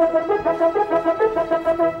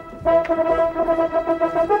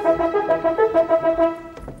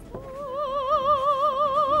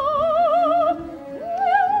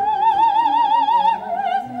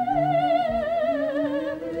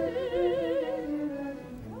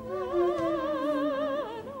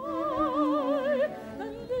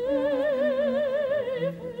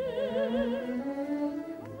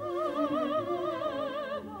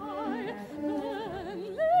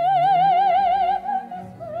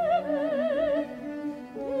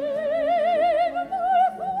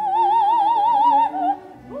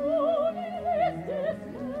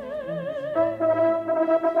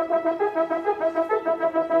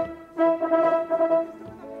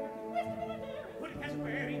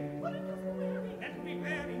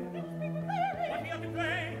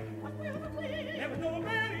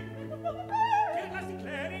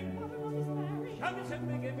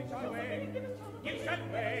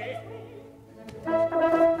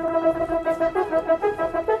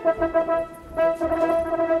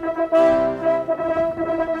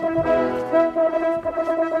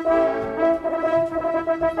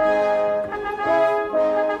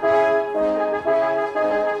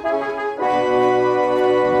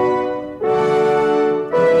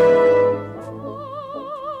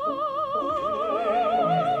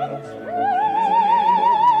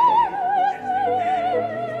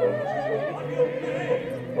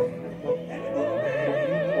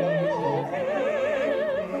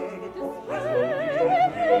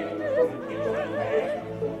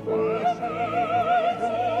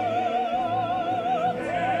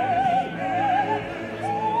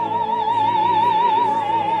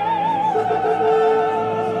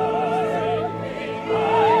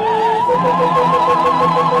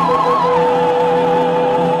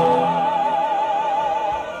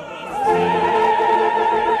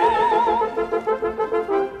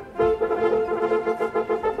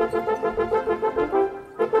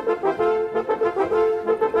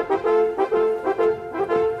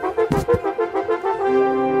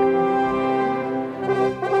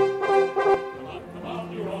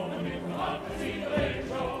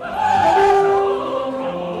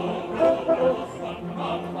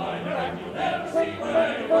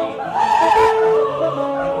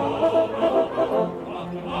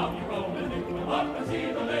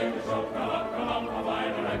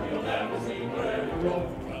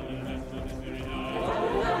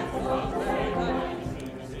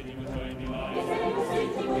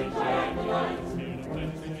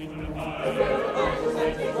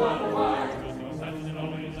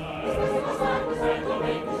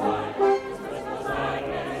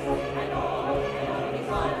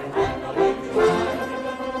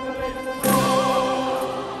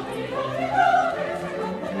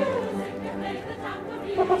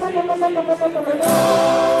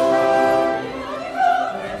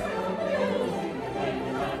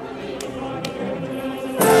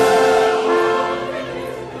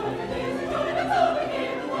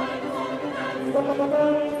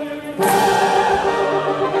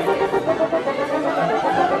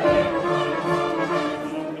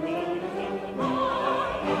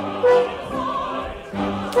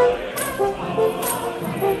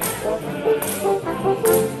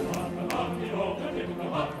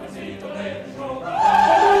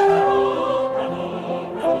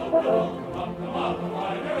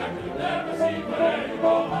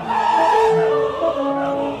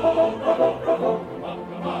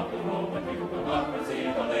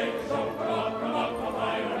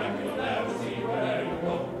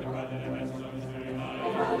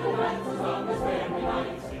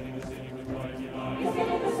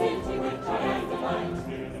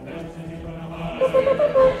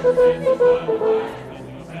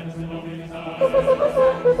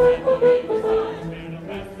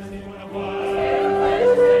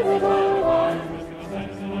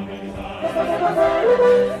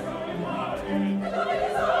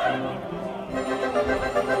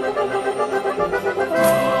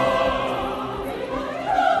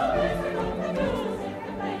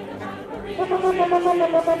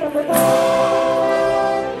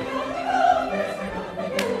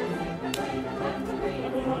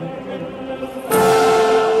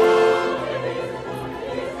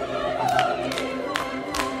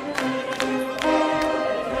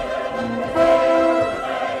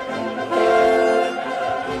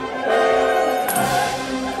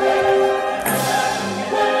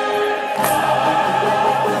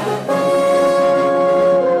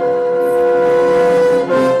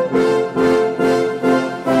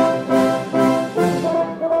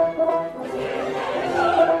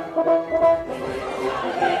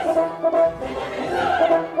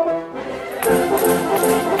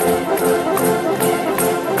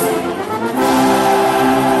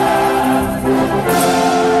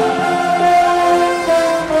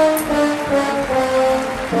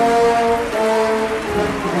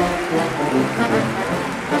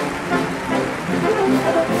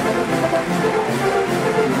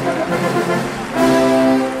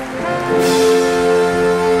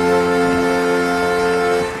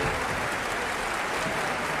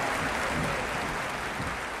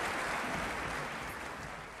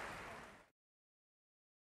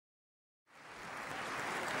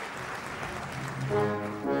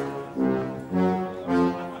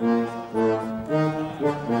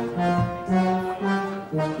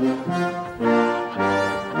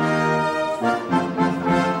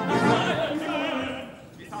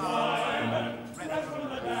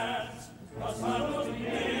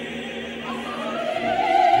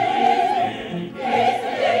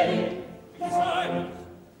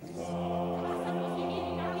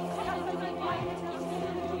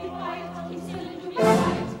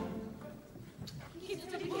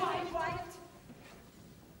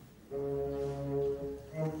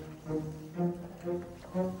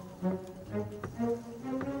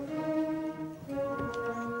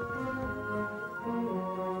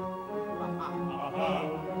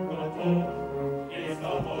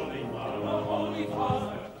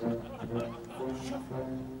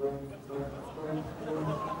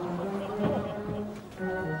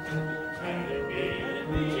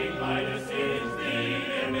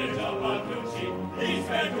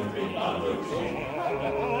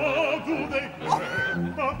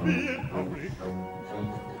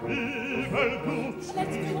Balducci.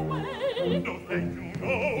 Let's go away. No, thank you,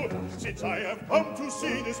 no. Since I have come to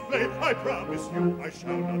see this play, I promise you I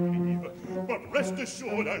shall not leave. But rest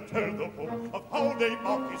assured I'll tell the Pope of how they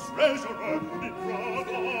mock his treasurer in front of all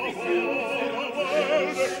the world.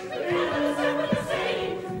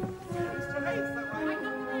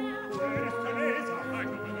 Teresa, right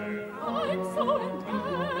over there. I'm so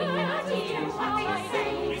embarrassed.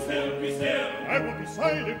 Be still. I will be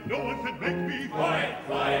silent, no one can make me Quiet.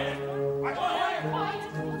 Quiet.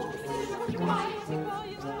 You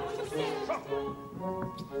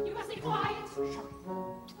must be quiet.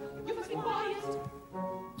 You must be quiet.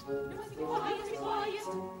 You must be quiet. Be quiet.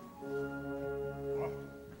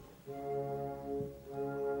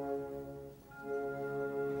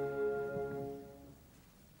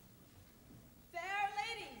 Fair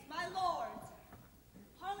ladies, my lords,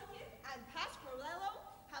 Harlequin and Pasquarello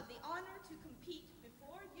have the honor to compete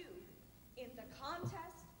before you in the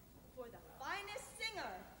contest for the finest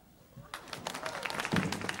singer.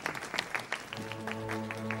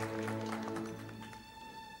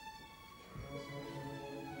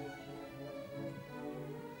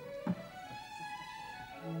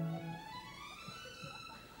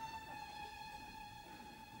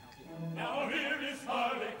 Now here is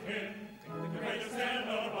Harlequin, the greatest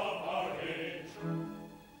tenor of our age.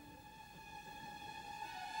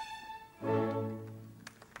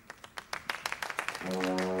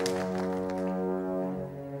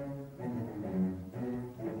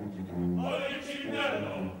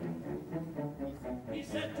 Originello, he's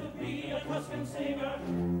said to be a Tuscan singer.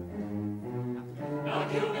 Now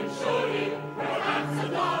you can surely perhaps a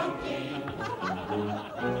donkey.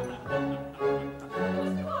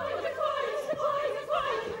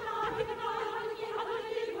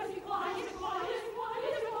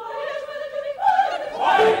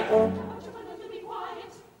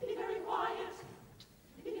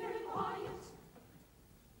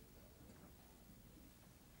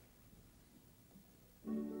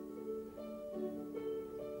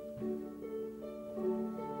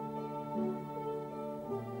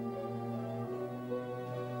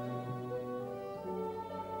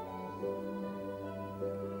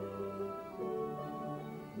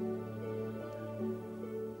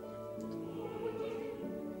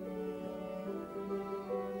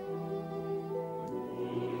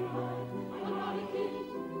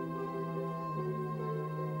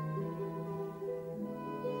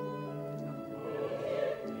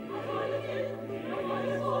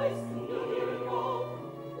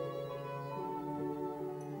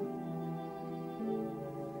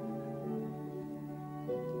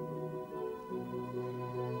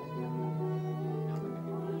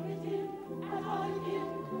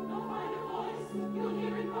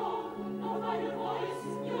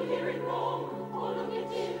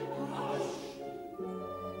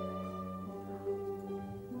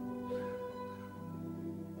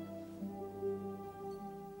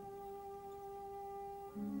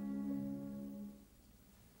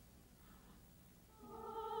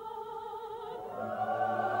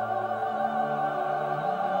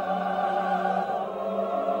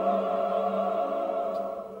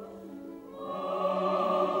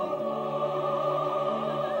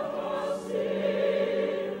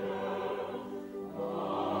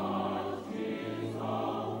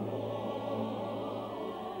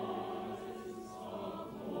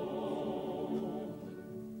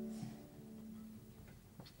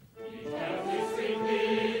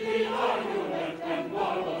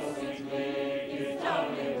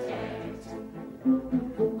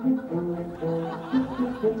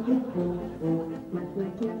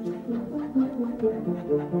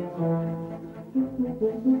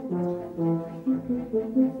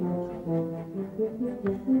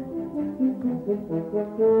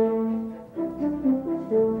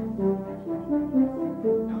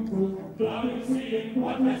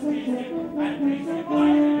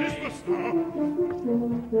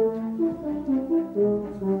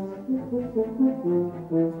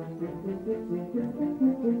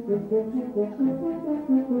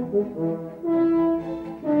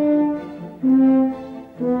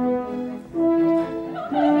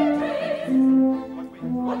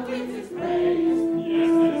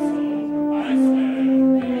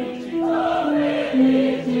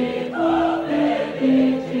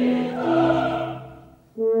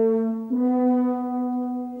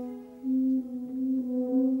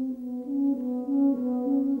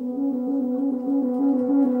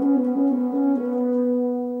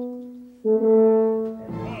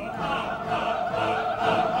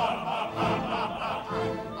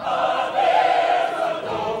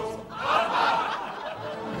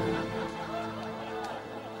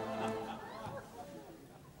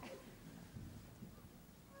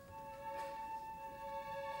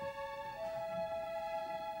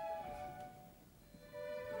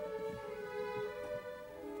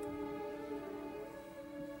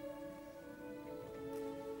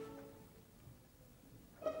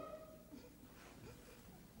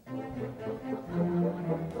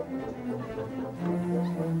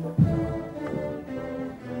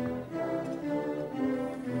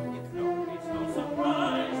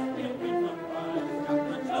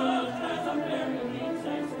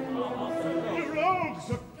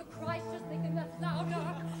 dogs! Your cries just making that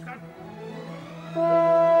louder.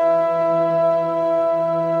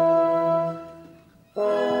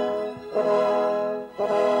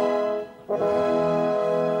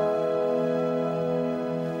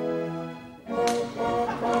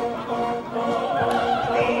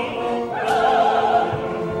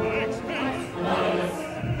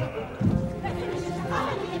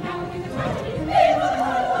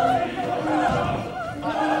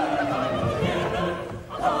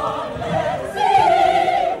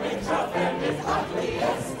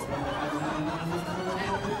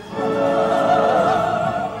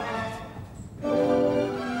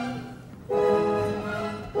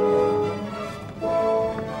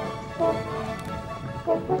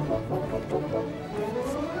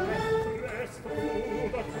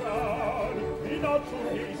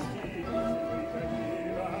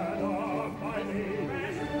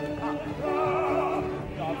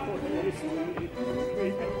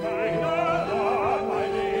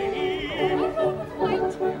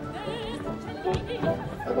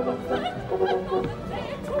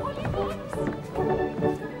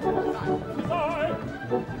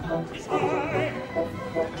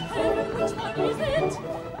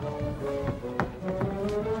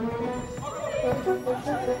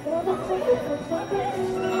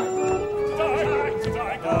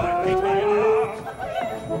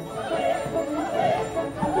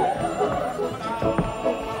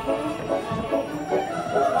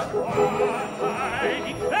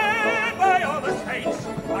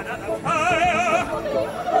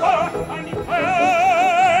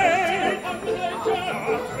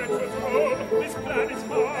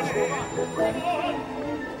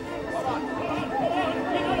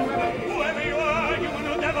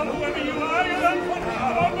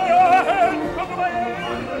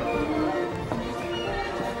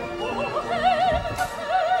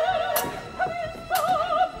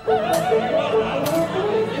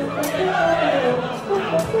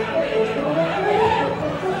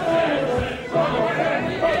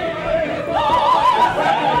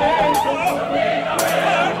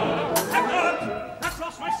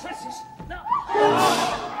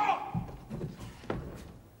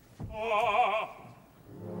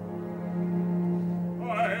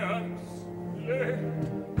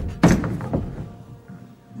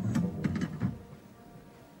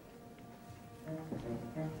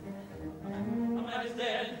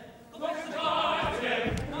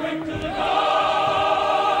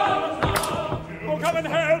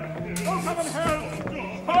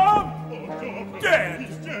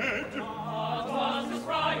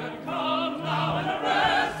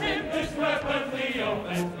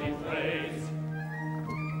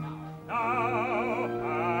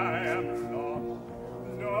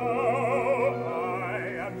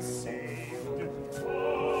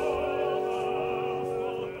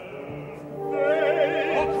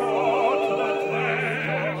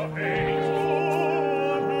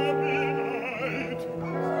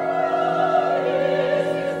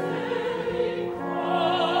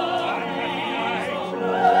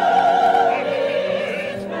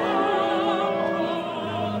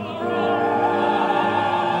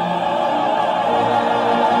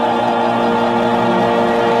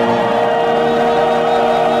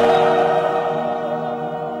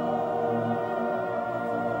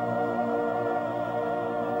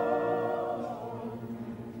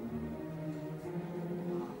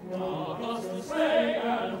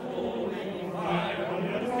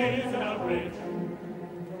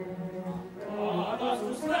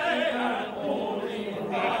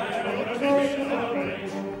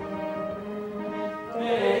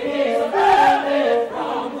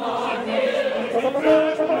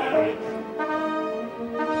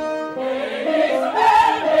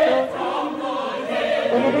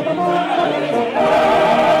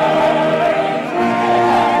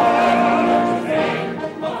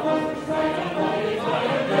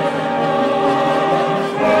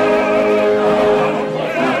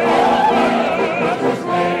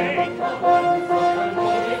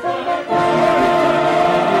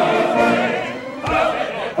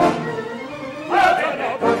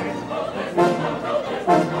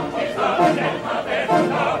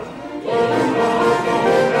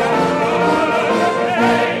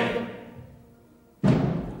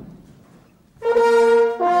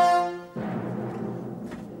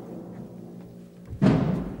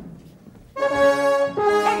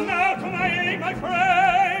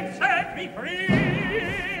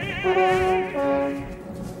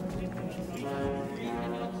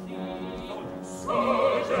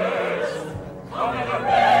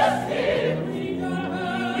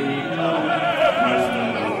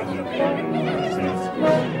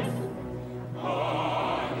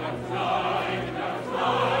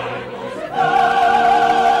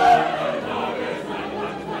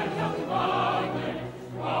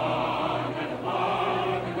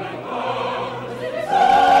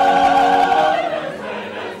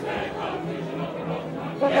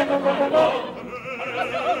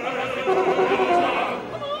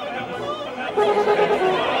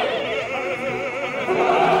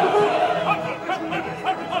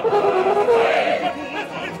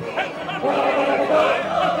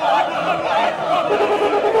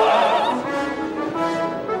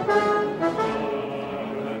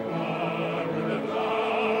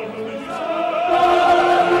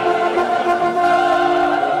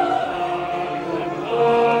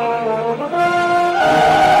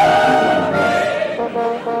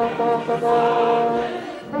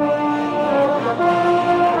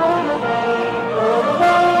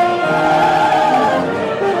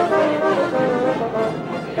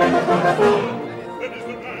 That is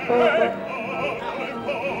the man.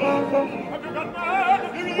 Have you got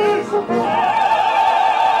mad? Here he is.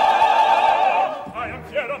 I am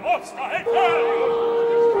Fieramosca, I tell you.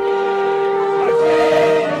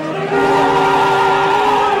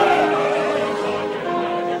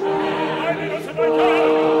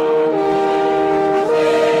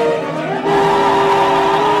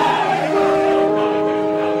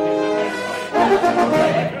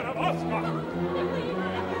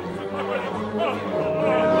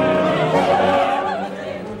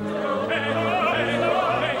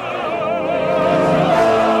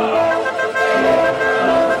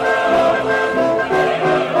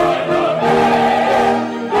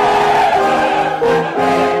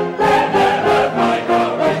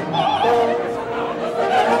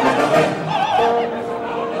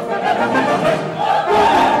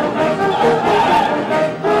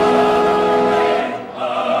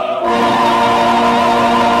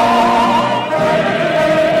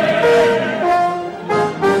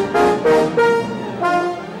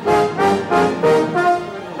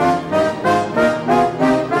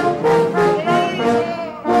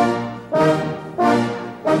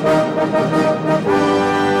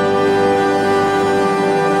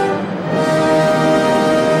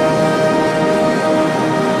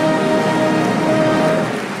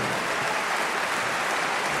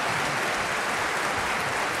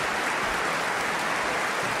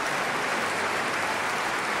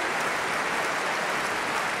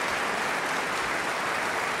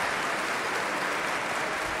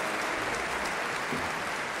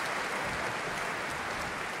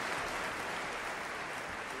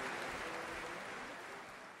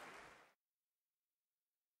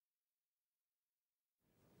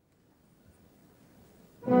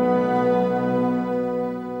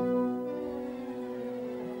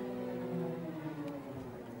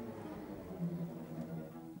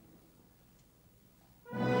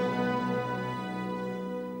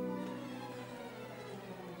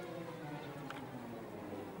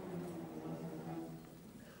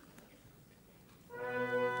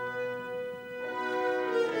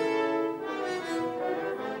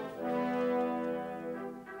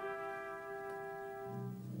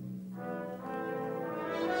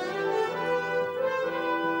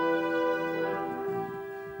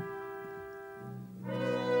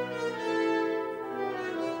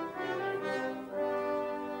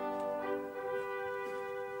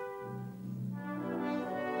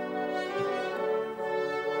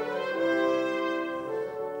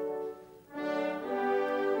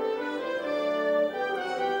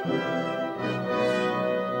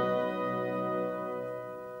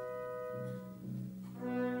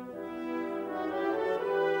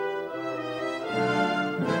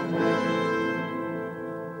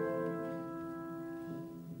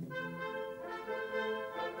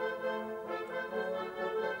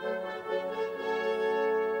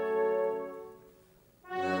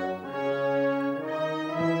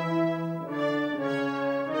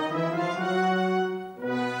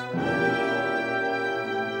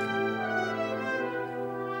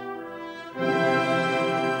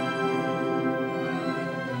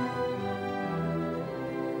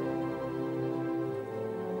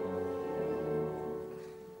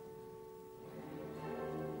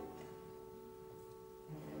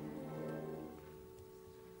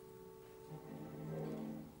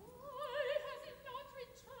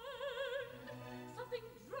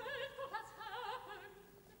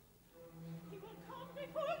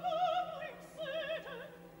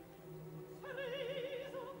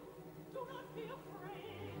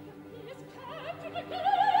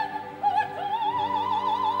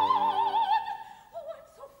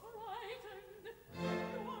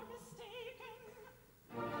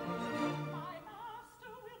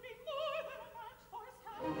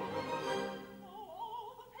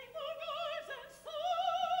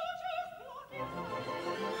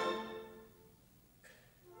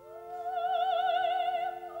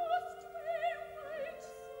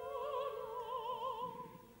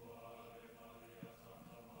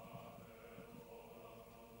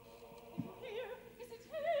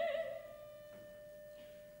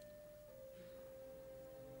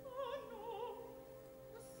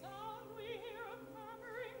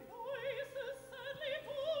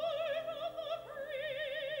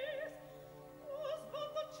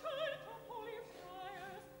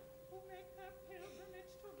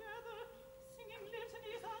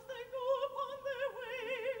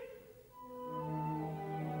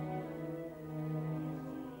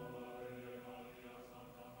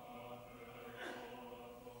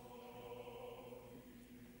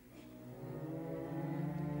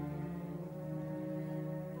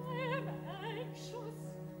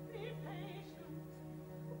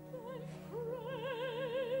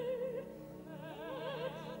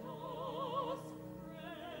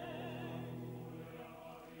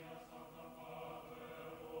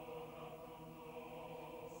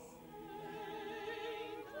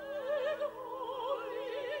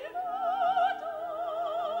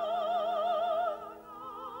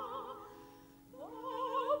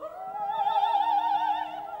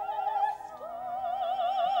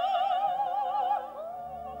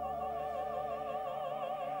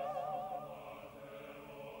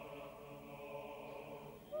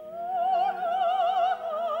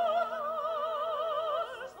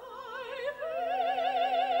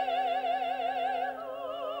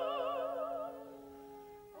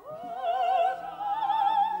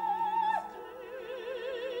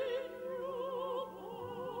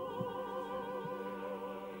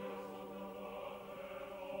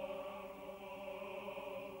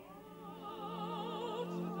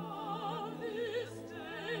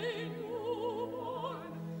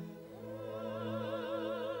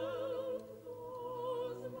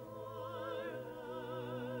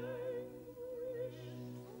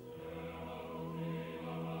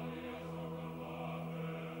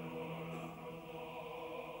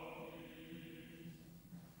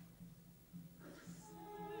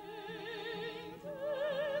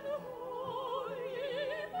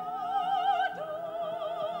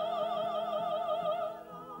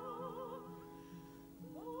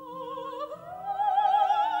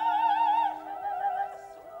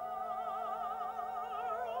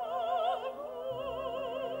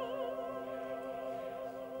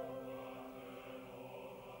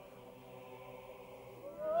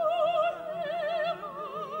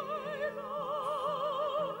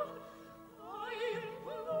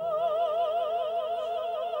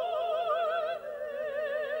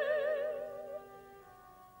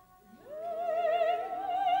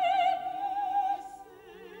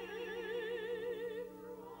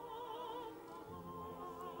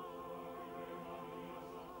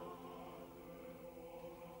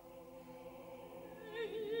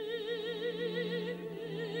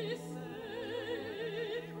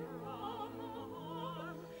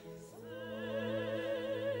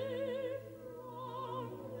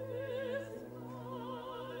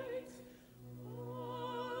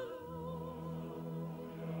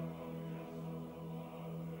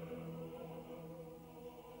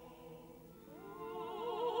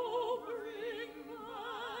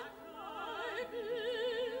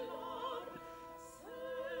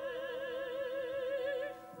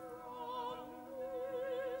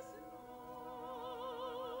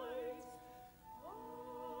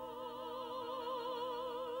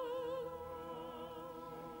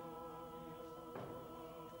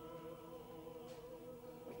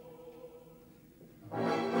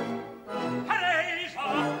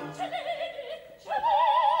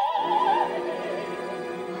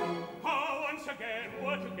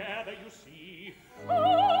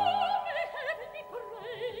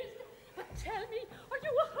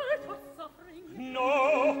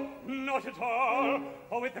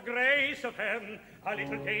 for with the grace of heaven, a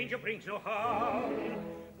little danger brings no harm.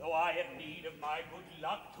 Though I have need of my good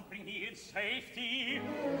luck to bring thee in safety,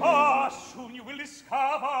 soon you will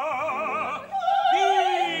discover.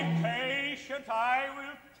 Be patient, I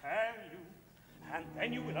will tell you, and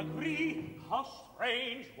then you will agree how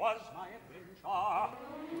strange was my adventure.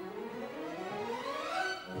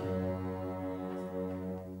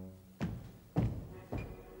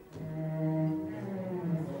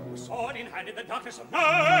 Sword in hand in the darkness of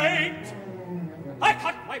night, I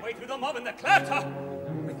cut my way through the mob and the clatter.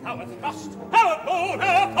 With now a thrust, now a blow,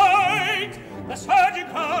 now a fight. The surging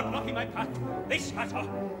crowd blocking my path, they scatter.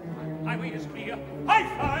 My way is clear, I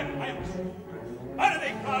fly, I am sure. But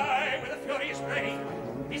they fly with a furious bray.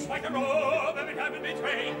 Despite the robe of it I will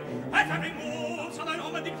betray. At every move some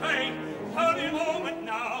Normandy play. Every moment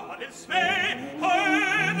now a dismay.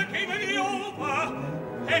 Oh, the game may be over.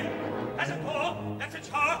 Then, as a door, that's a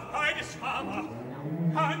charm I discover.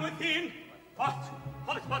 I'm within, but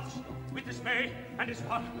all at once, with dismay and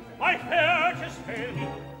discover, my fear just failed me,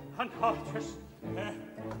 and heart just there.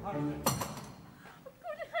 Good heavens!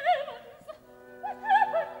 What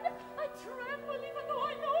happened? I tremble even though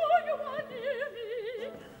I know you are near me.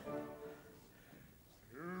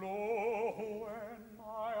 Lo, when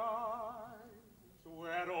my eyes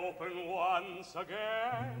were open once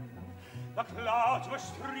again, the clouds were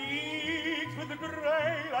streaked with the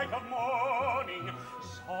grey light of morning.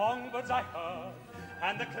 Songbirds I heard,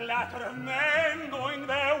 and the clatter of men going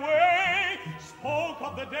their way spoke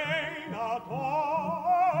of the day now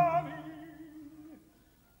dawning.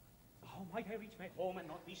 How might I reach my home and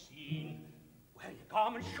not be seen? Well, your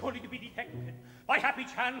garments surely to be detected. By happy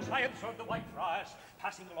chance I observed the white friars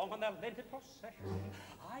passing along on their lenten procession.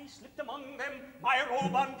 I slipped among them, my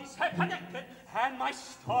robe undisconnected, and my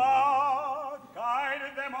star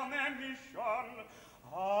guided them on their mission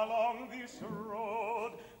along this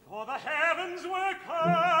road, for the heavens were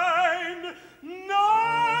kind. Now,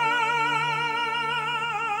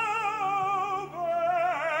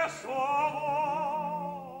 best of all,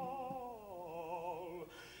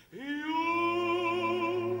 you,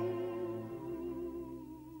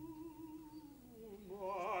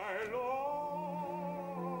 my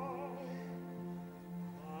love,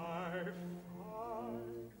 I find.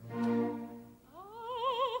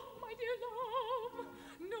 Oh, my dear love,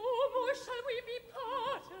 no more shall we be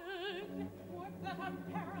parted. Would that our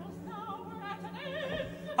perils now were at an end.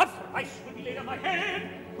 A thrice will be laid on my head.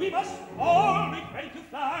 We must all be ready to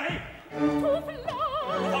fly. To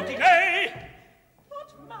fly! Without delay. But,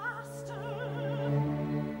 master,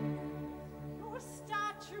 your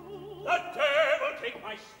statue. The devil take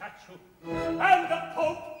my statue, and the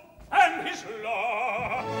Pope, and his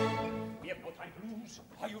law. We have no time to lose.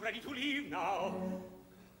 Are you ready to leave now?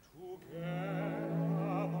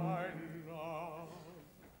 Together, my love.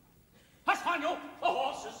 Ascanio, the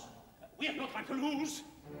horses. We have no time to lose.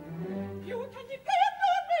 You can depend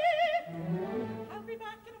on me. I'll be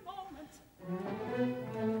back in a moment.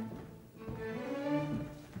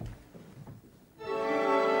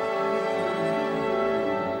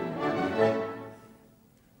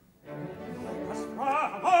 As from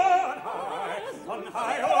on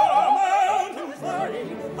high, o'er mountains flying,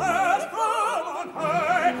 as from on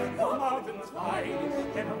high, the mountains flying,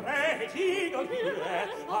 the red eagle here,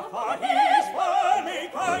 afar his farming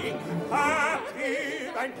crying,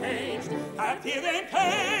 captive and caged, captive and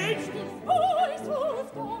caged. His voice was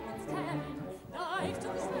warm and staring, knife to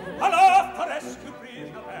the snare. Aloft the rescue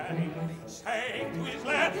prisoner bearing, safe to his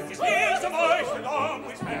lair, his ears the voice the long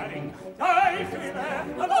whispering, dive to his lair,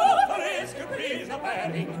 aloft the rescue prisoner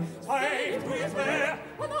bearing, safe to his lair.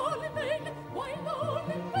 When all in vain, while all in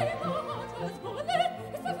vain, the hunter's bullet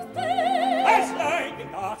is set to stay. As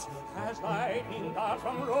lightning darts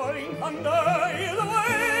from roaring thunder is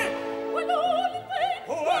away. When all in vain,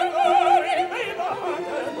 While all in vain, the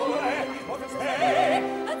hunter's bullet is set to stay.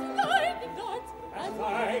 as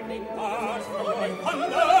lightning darts from roaring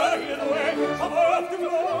thunder is away. So forth to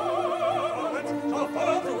Florence, so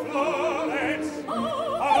forth to Florence.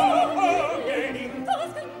 Gaining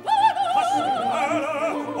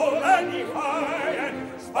Tuscalana, old and defiant,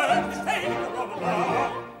 spurred the stain of Roma.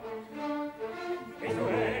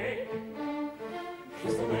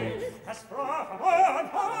 He's away, as from on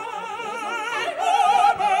high,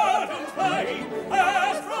 mountains flying,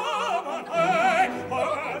 as from on high,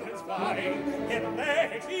 mountains flying, in the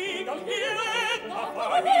red eagle heareth,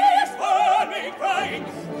 afar his farming crying,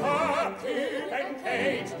 captive and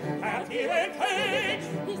caged, captive and caged.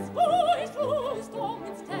 his voice was strong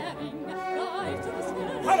and staring, knife to the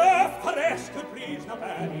snare. Aloft the rescue prisoner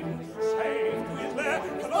bearing, safe to his lair,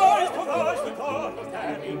 the voice to voice the door he's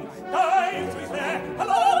daring, dive to his lair,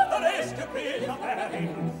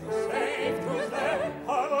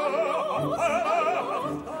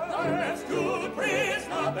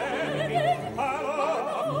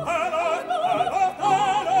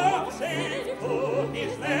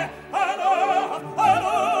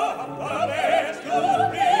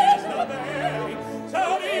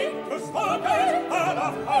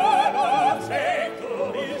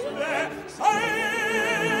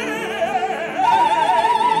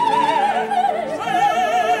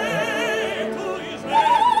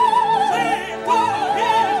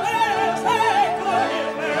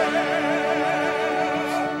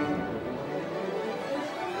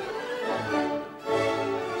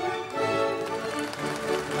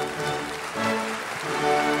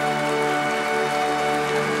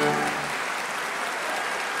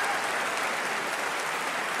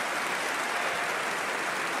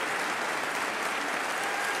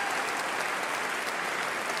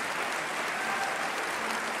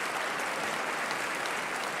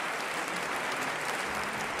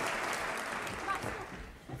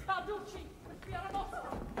 Balducci with Fieramosca.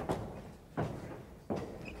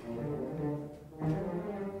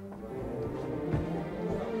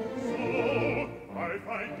 So, I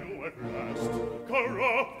find you at last,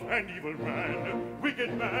 corrupt and evil man,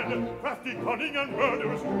 wicked man, crafty, cunning, and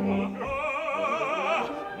murderous one.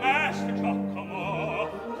 Master Giacomo,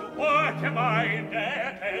 to what am I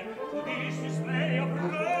indebted to this display of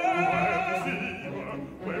love?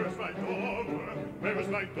 Where is my daughter? Where is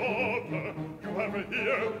my daughter? You have her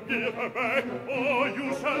here, give her back, or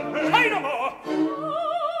you shall pay. Say no more!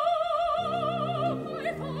 Oh,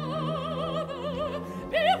 my father,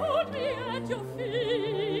 behold me at your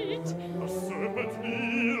feet. A serpent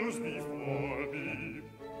kneels before me,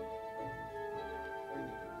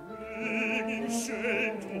 bringing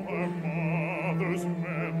shame to her mother's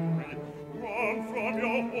memory. Run from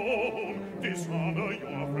your home, dishonor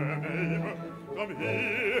your fair name. Come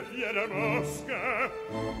here, Fieramosca,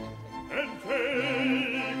 and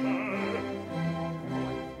take her.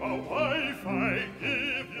 A wife I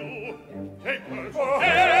give you, take her. Oh,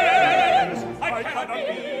 yes, I cannot leave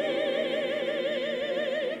it.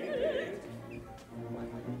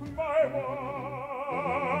 My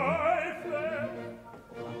wife, then.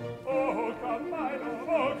 Oh, come, my love,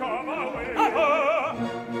 oh, come away.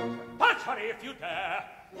 Touch her if you dare.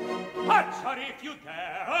 Touch her if you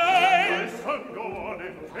dare. My son, go on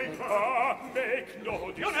and take her. Make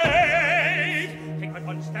no delay. Take but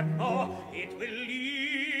one step more, it will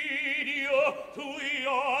lead you to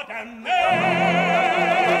your damnation.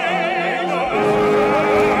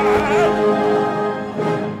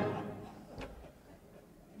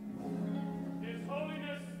 His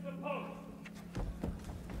Holiness the Pope.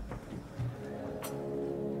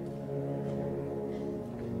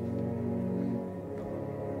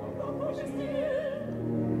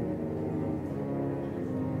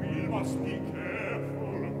 We must be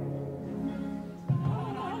careful.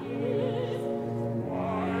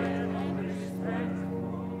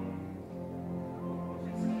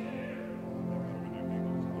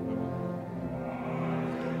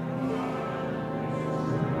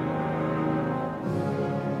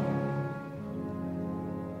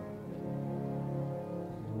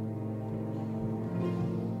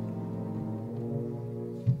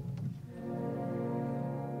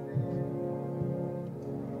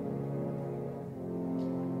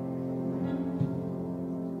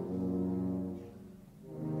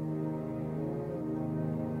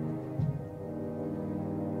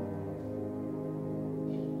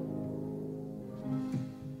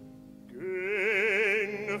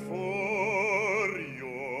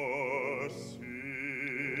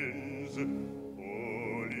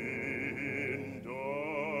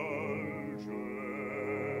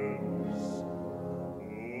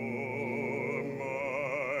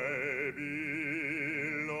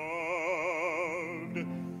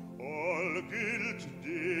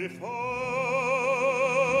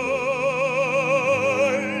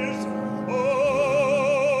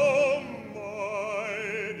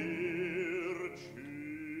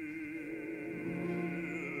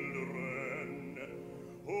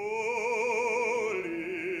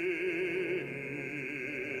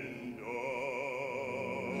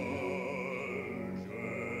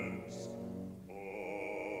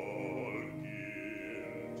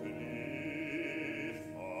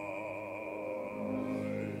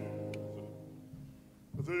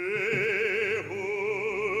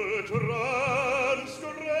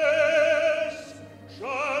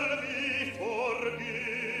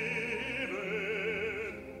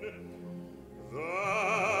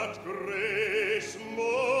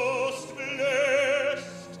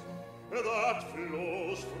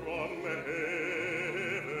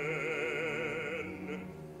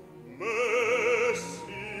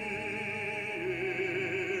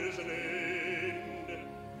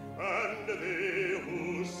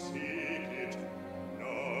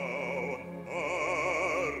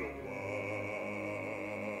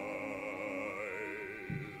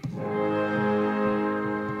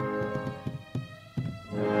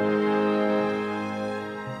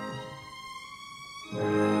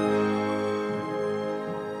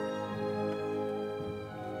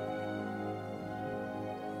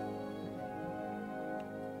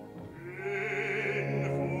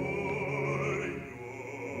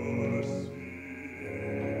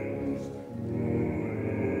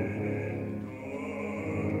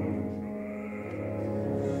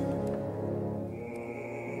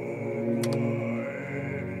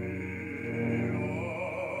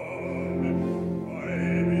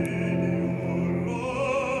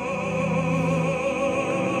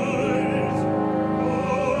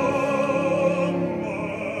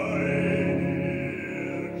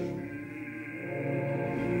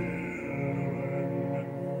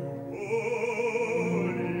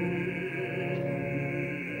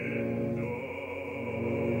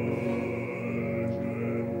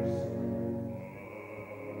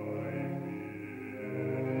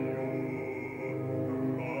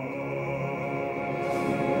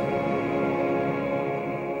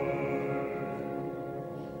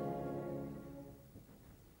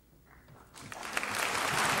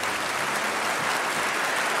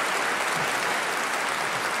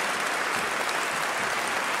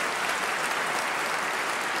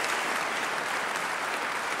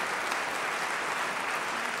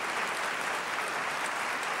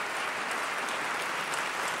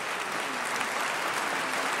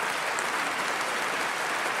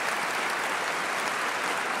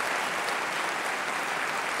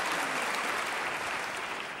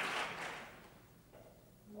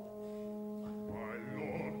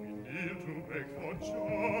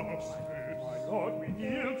 My Lord, we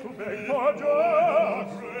kneel to beg for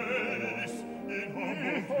justice.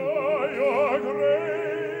 For your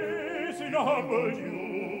grace in humble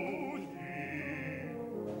duty.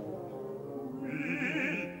 We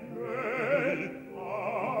pray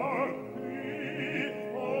our plea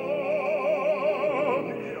for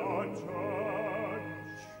your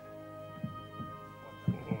judge.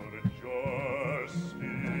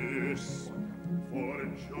 For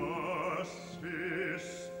justice,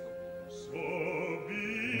 so be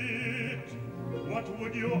it. What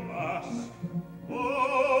would you ask?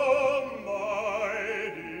 Oh, my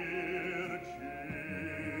dear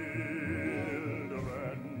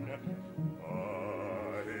children, I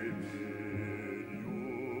bid you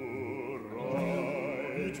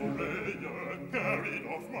right. Prayer carried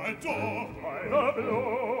off my door by the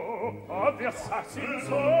blow of the assassin's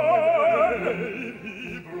sword.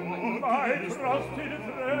 My trusted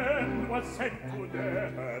friend was sent to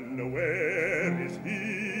death. And where is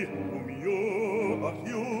he whom you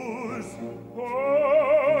accuse?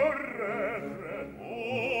 Oh, Reverend,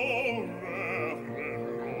 Lord,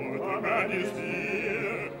 the man is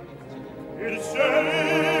here. It's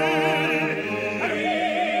Cellini.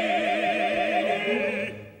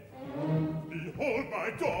 Behold my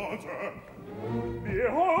daughter.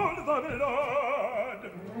 Behold the blood.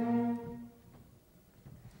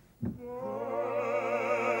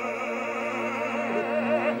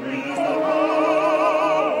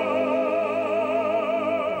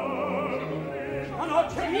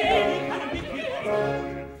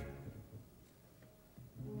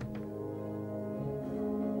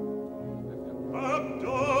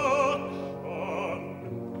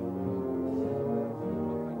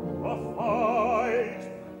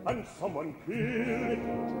 And someone killed.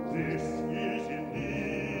 This is indeed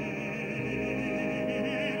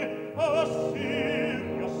a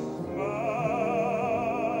serious matter,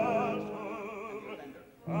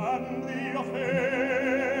 and the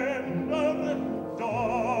offender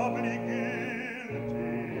doubly guilty,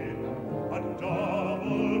 a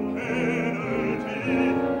double penalty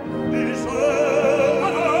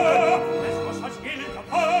deserves. This was such guilt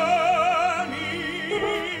upon me,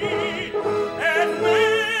 and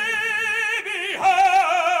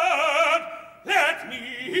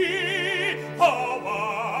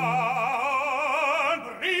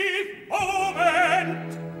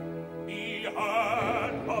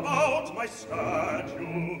my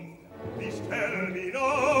statue, please tell me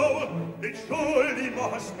now, it surely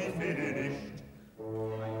must be finished.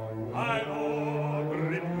 My Lord,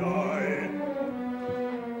 reply,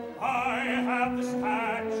 I have the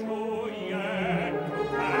statue yet to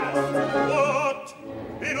cast. What?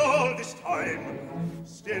 In all this time,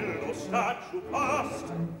 still no statue passed,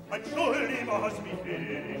 and surely must be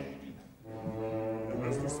finished.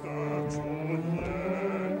 Has the statue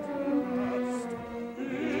yet to cast?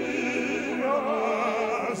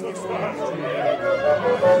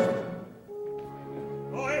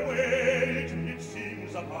 I wait, it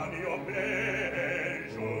seems, upon your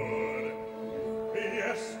pleasure.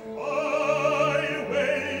 Yes, I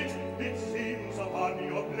wait, it seems, upon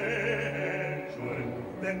your pleasure.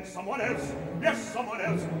 Then someone else, yes, someone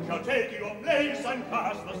else, shall take your place and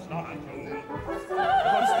cast the statue.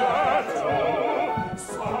 The statue!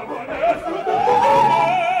 Someone else will do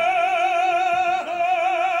it!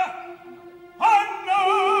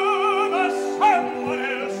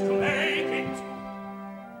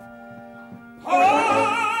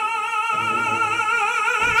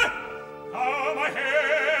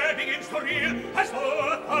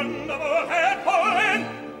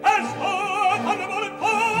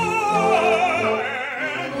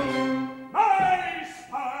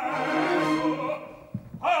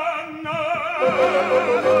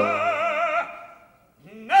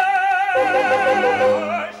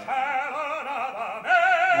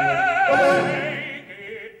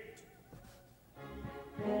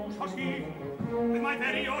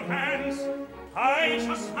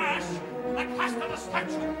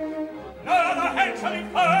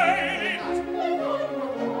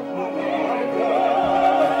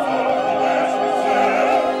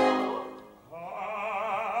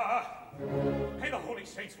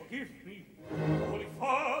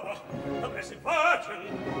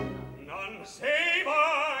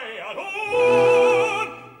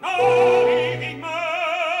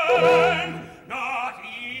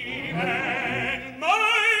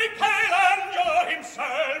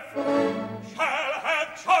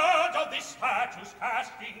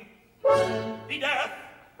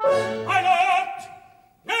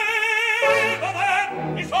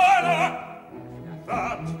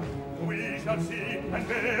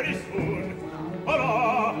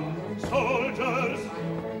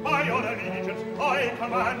 by your allegiance, I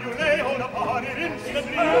command you lay hold upon it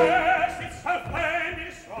instantly. Yes, itself may be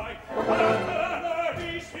destroyed. Another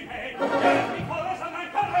beast we made, yet because of my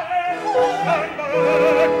command. Stand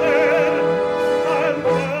back, then! Stand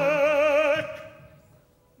back!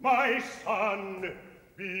 My son,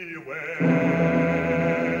 beware!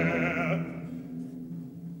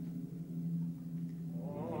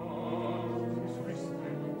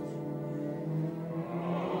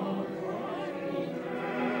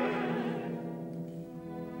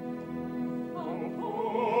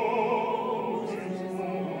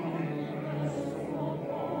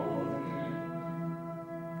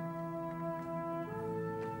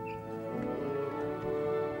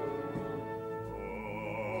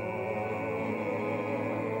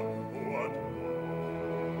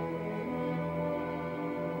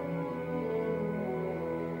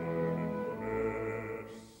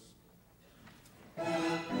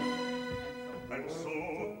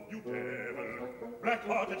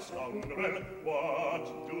 Scoundrel, what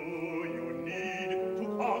do you need to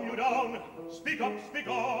calm you down? Speak up, speak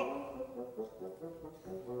up!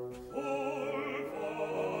 Full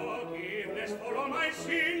forgiveness for all my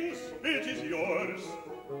sins. It is yours,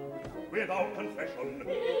 without confession.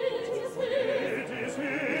 It is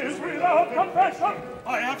his without confession.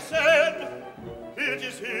 I have said, it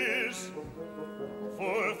is his.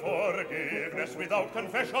 Full forgiveness without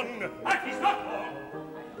confession. That is not all.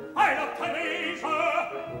 I love Teresa,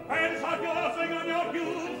 and Sagiosing on your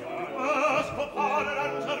views. Ask for pardon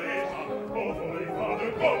and Teresa. Go, Holy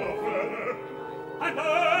Father, go, further. And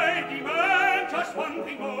I demand just one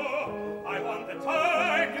thing more. I want the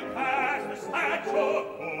time to cast the statue.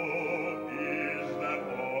 Oh, is that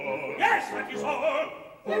all? Yes, that is all.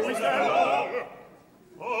 Is that all?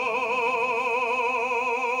 Oh,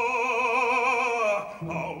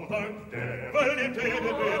 how the devil did it me.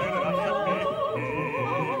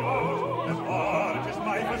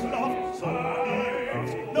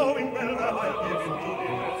 Knowing well that I'll give him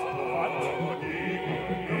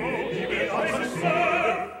he will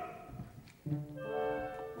understand.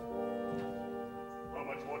 How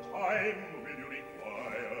much more time will you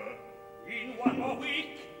require? In one more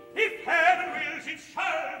week, if heaven wills, it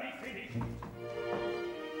shall be finished.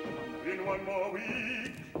 In one more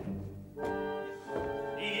week?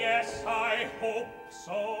 Yes, I hope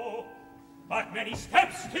so. But many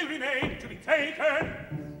steps still remain to be taken.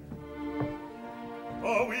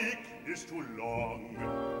 A week is too long,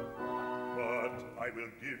 but I will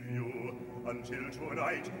give you until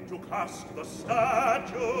tonight to cast the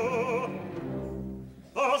statue.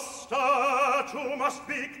 The statue must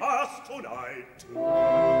be cast tonight.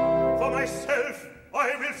 For myself,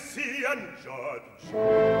 I will see and judge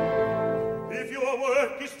if your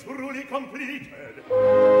work is truly completed,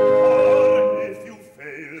 or if you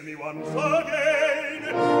fail me once again.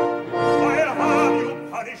 I'll have you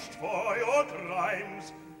punished for your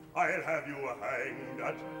crimes. I'll have you hanged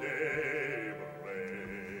at daybreak.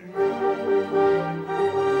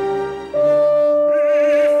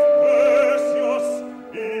 If Perseus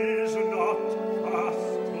is not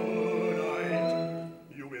cast tonight,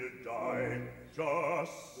 you will die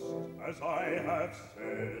just as I have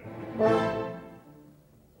said.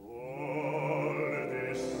 All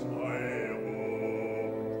this I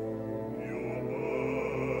hope you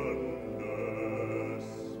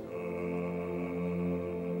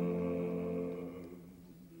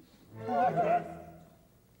understand.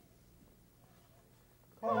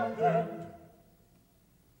 Condemned.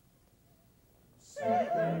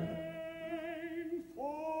 Satan for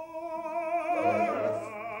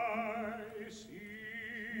thy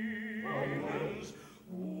sins,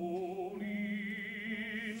 holy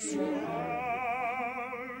indulgence,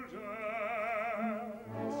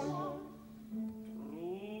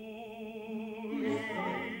 truly,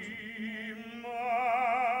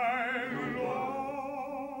 my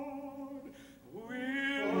Lord,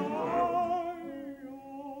 will I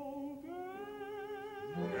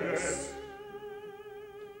obey. Yes.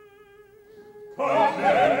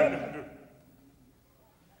 Condemned.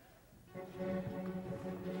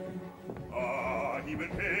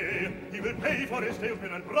 He will pay for his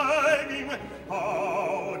tailspin and bragging.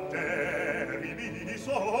 How dare he be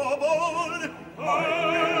so bold? I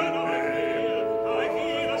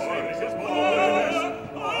feel a sense his boldness.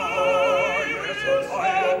 I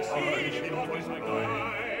punish him for his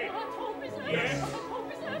crime. Yes.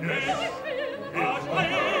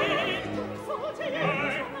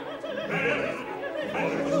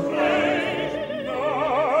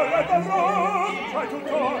 Let the rogue try to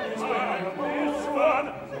talk his way out of this one.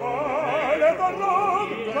 Let the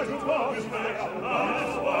rogue try to talk his way out of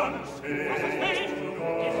this one. Say to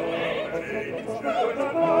no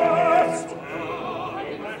danger.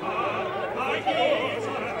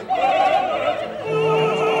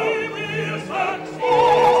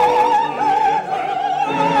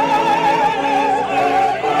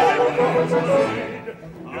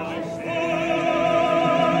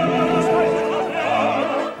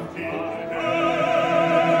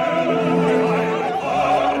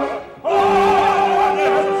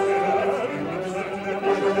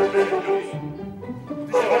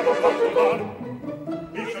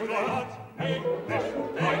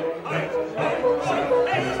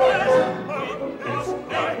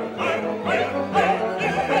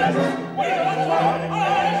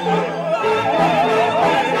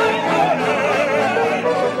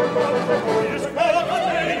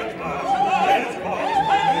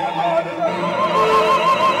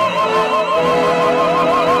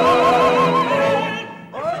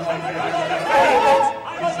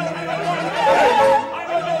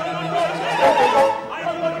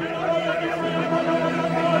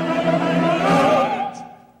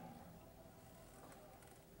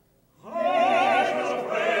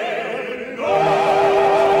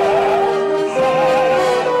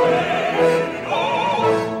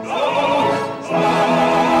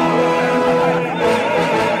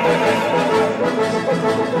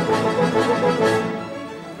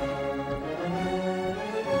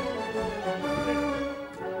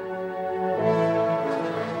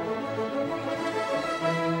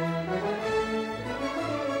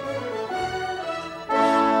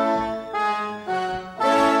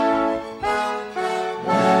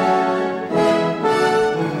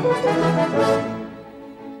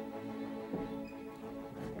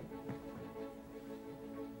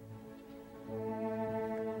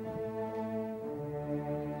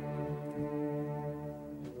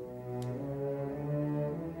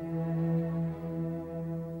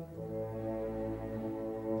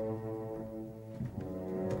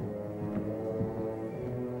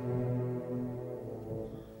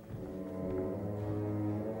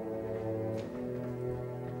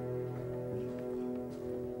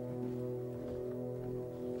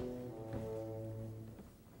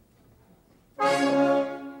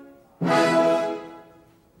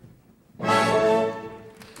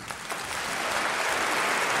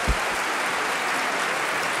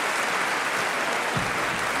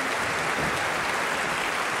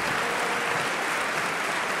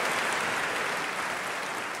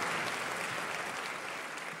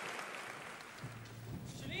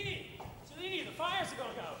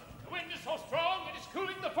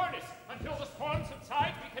 rise. Until the storm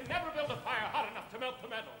subsides, we can never build a fire hot enough to melt the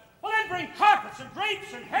metals. Well, then bring carpets and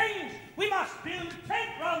drapes and hangings. We must build a tent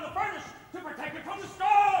round the furnace to protect it from the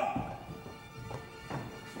storm.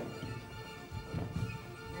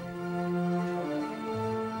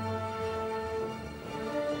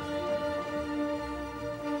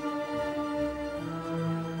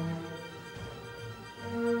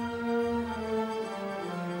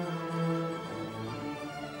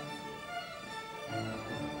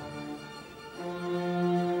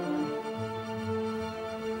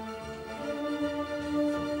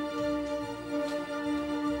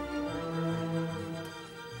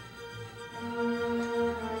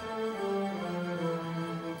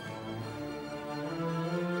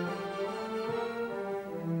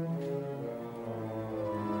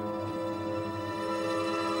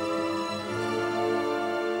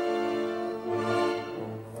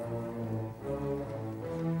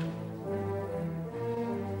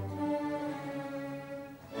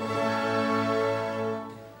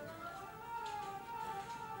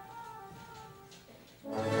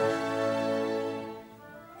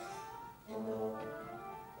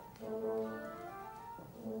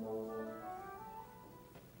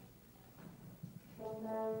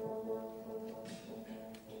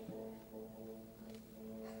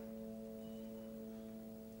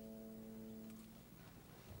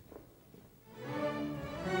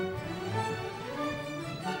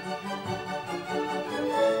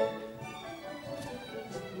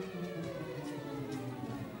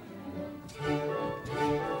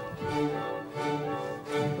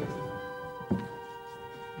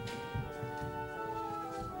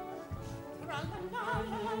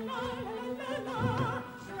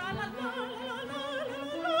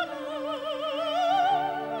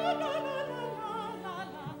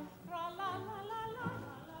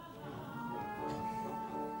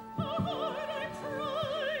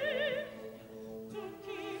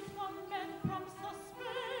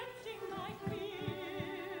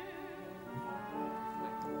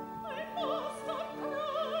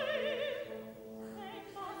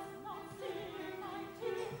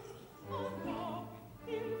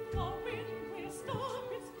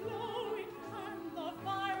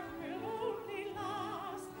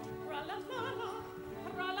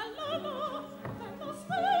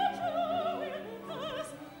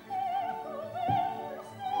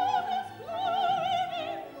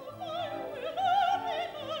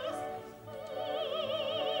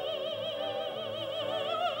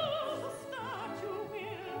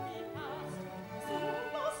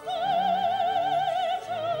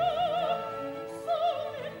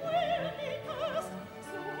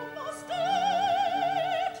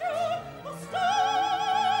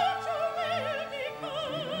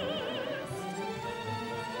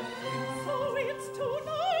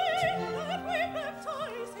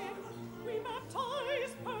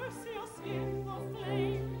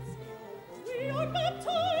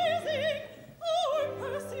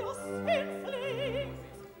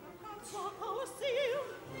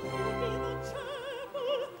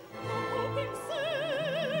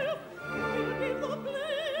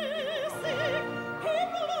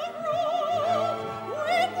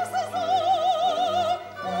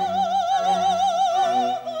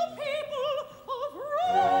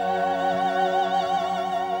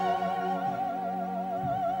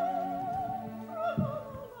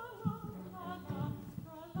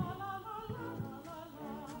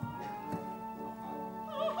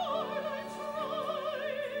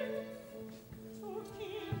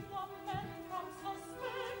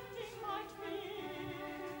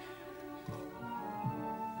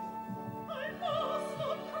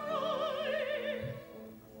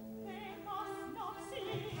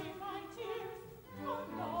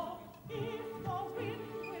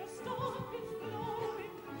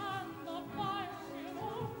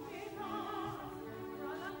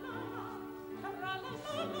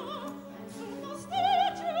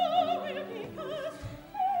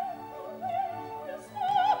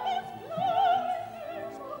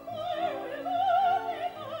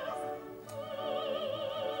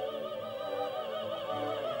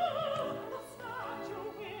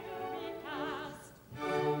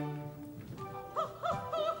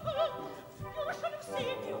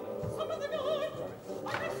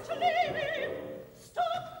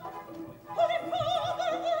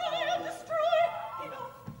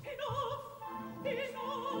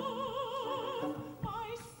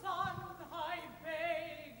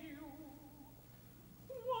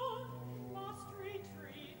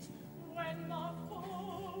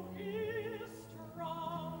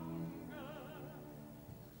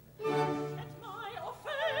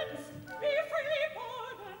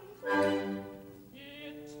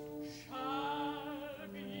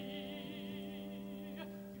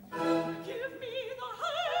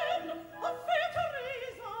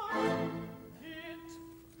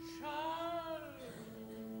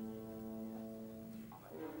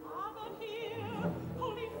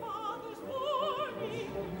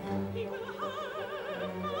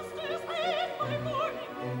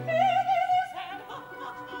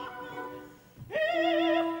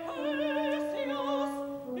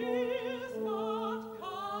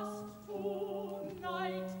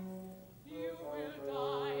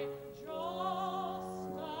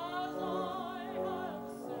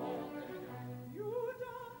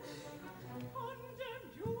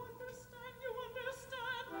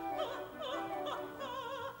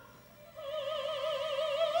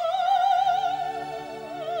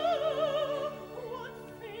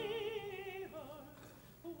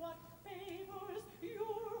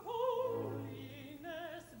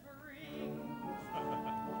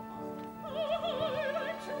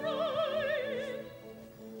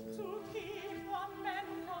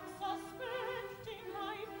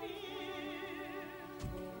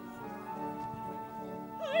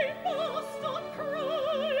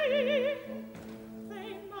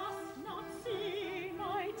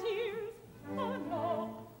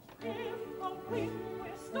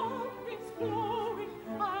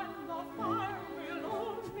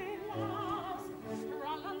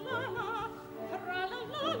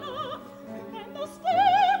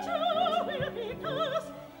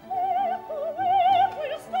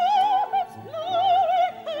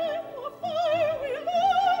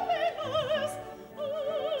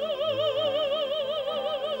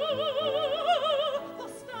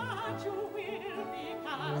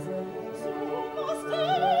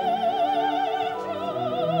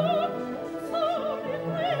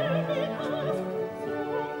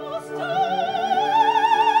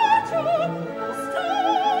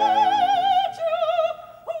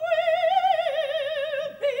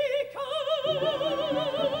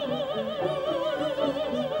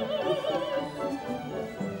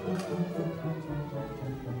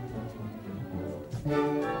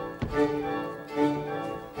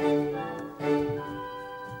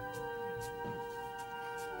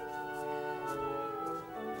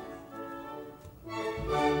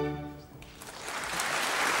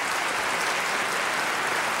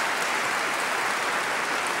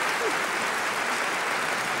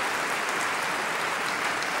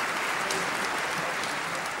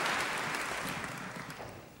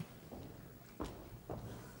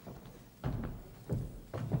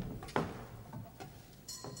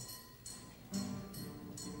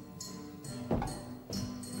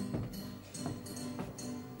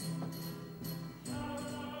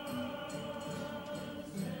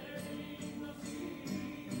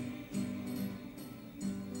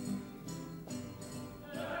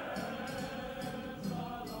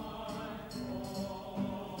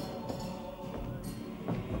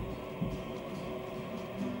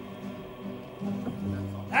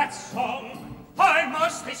 that song, I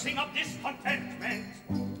must sing of discontentment.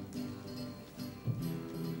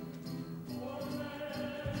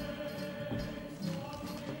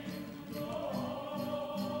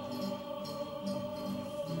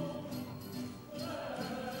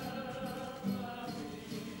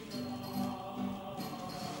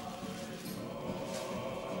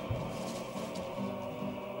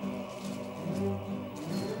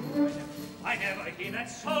 I never hear that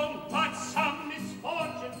song, but some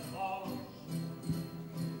misfortune falls.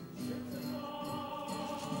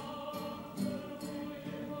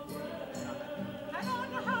 An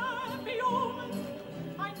unhappy omen,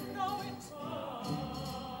 I know it.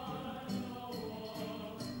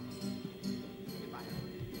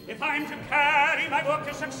 If I'm to carry my work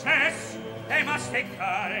to success, they must take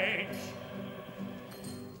courage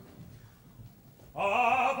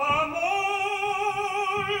of a molten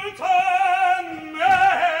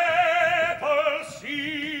metal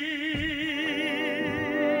sea.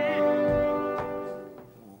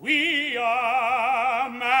 We are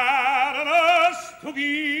mariners to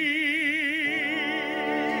be.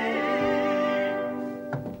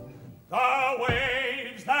 The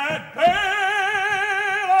waves that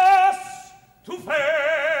bear us to fame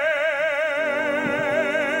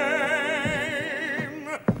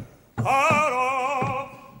are of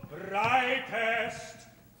brightest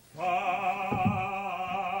furnace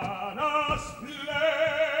flame.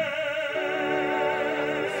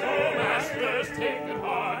 So masters, take it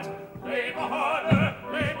hard. Labor harder,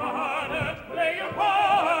 labor harder. Play your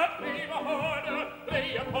part, labor harder. Play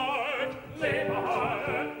your part, labor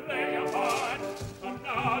harder. Play your part. From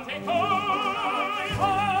now take hold,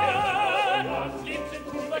 heart. Leaps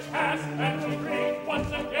into the cast and we bring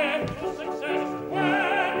once again to success.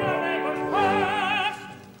 When your labor's past.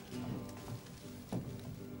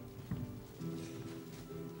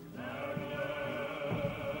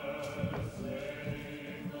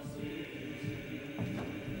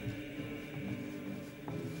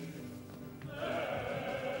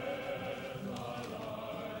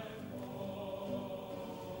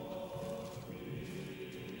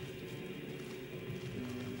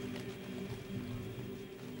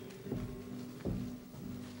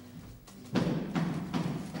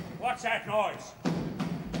 What's that noise?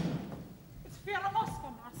 It's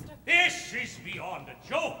Fieramosca, master. This is beyond a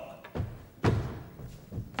joke.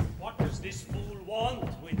 What does this fool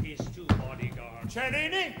want with his two bodyguards?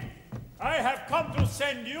 Cellini, I have come to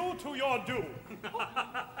send you to your doom.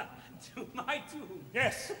 To my doom?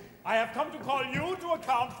 Yes, I have come to call you to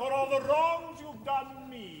account for all the wrongs you've done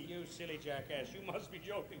me. You silly jackass, you must be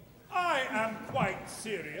joking. I am quite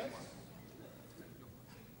serious.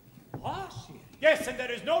 Ah, serious? Yes, and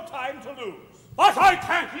there is no time to lose. But I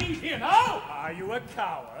can't leave here now! Are you a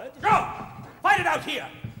coward? Go! Fight it out here!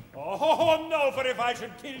 Oh, no, for if I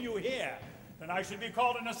should kill you here, then I should be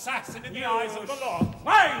called an assassin in the eyes of the law.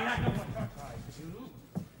 Fine! I know what you're trying to do.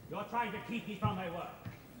 You're trying to keep me from my work.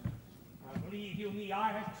 Now, believe you me,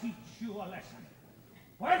 I'll teach you a lesson.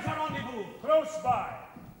 Where's the rendezvous? Close by,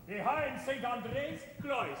 behind St. Andre's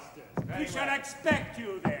cloisters. We shall expect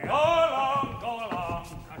you there. Go along, go along.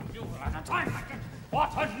 And you at a time like this.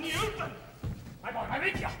 What a Newton! I want to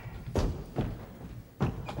meet you.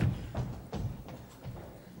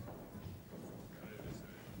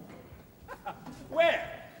 Where?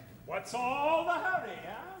 What's all the hurry,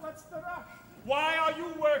 huh? What's the rush? Why are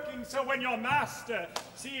you working so when your master,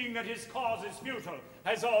 seeing that his cause is futile,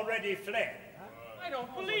 has already fled? Huh? I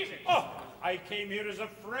don't believe it. Oh, I came here as a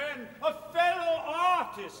friend, a fellow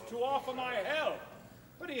artist, to offer my help.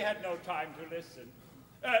 But he had no time to listen.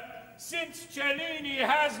 Since Cellini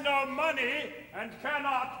has no money and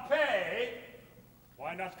cannot pay,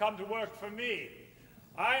 why not come to work for me?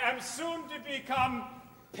 I am soon to become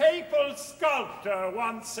papal sculptor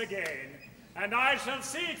once again, and I shall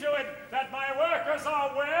see to it that my workers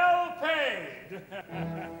are well paid.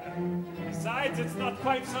 Besides, it's not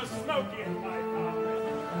quite so smoky in my family.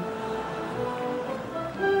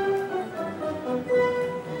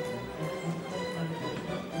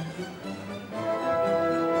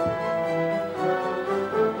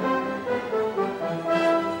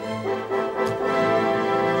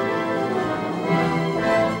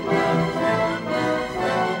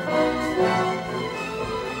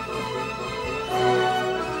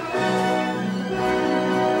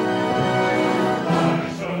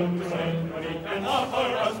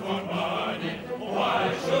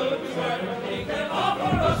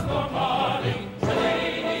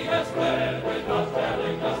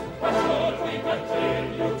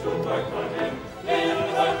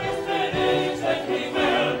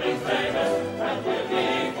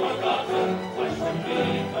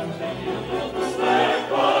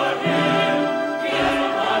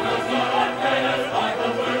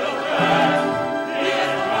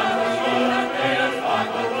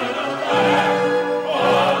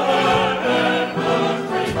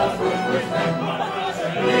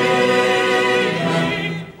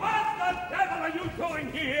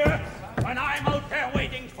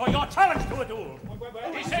 a duel.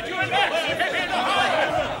 He said you were next!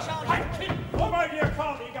 Oh, my dear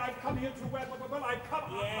colleague, I've come here to well, I've come...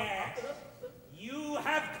 Yes. You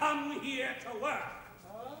have come here to work.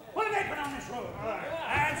 Put an apron on this road.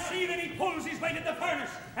 And see that he pulls his weight at the furnace.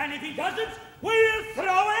 And if he doesn't, we'll throw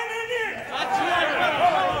him in.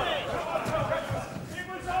 It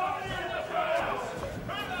was only in the furnace.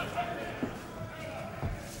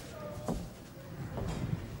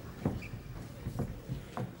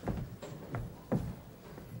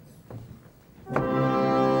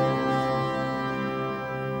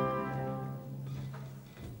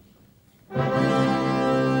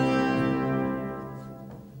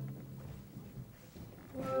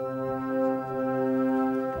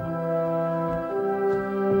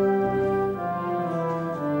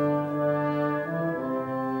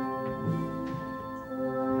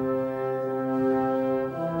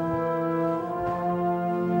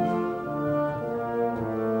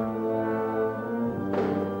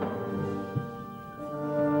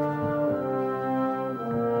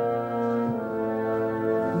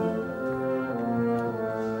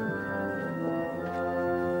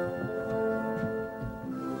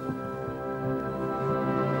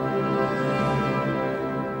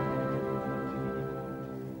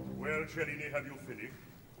 Cellini, have you finished?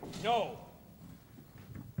 No.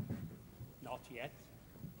 Not yet.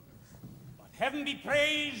 But heaven be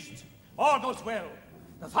praised, all goes well.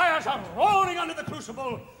 The fires are roaring under the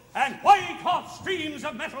crucible, and white-hot streams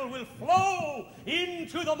of metal will flow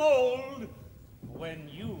into the mold when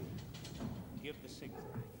you give the signal.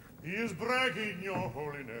 He is bragging, Your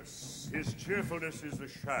Holiness. His cheerfulness is a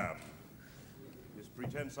sham. His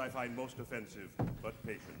pretense I find most offensive, but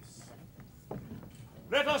patience.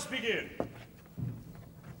 Let us begin.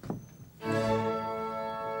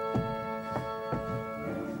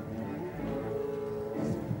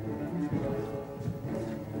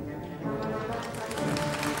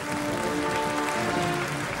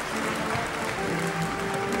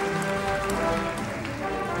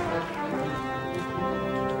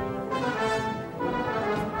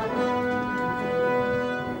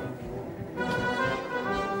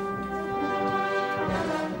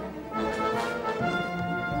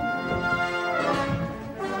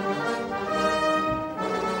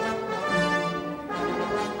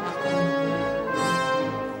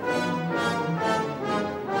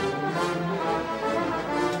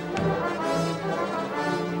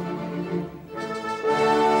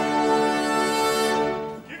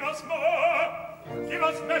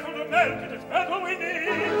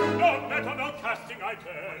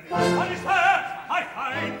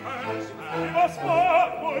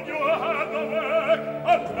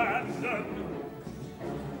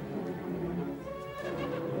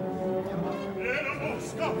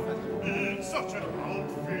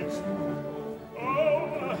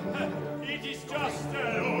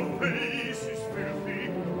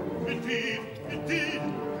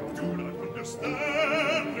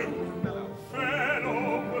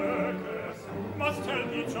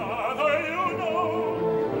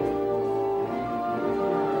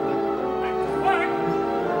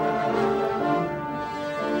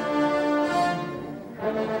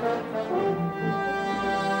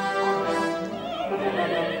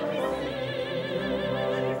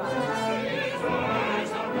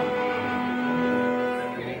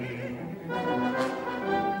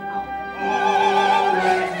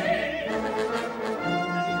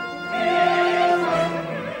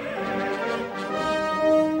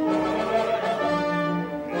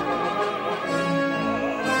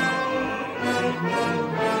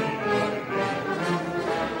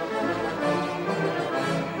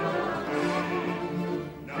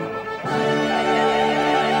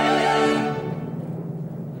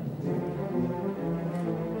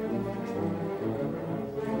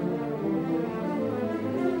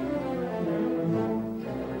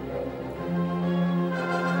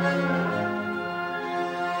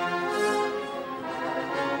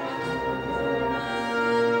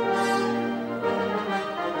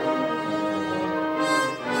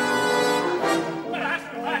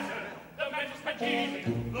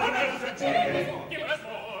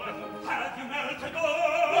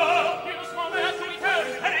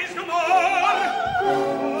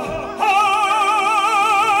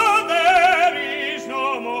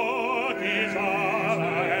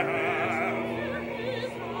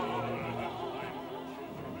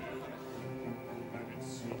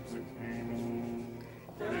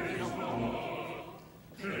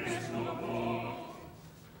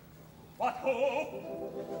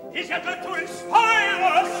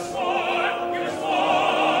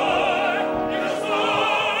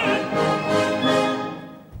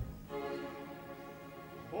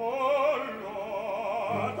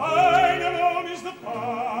 For thine alone is the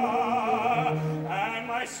power, and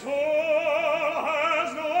my soul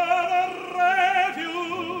has no other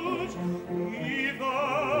refuge. If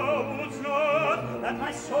thou wouldst not that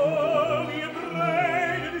my soul be a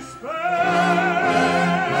prey to despair,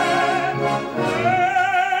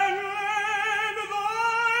 then lend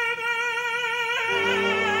thine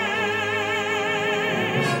aid,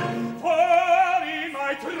 for in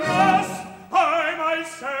my trust I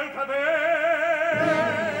myself have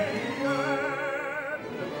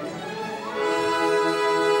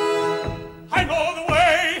I know the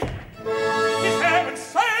way, His heaven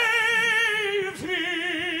saves me.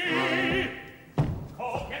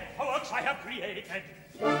 Forget the works I have created.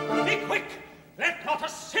 Be quick, let not a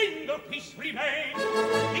single piece remain.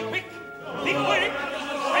 Be quick, say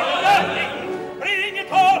nothing. Bring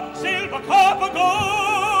it all, silver, copper,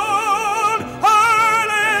 gold.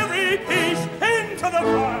 Hurl every piece into the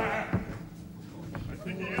fire. I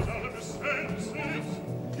think he is out of his senses.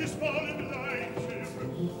 He's fallen behind him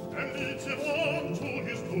and leads him on to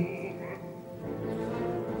his doom.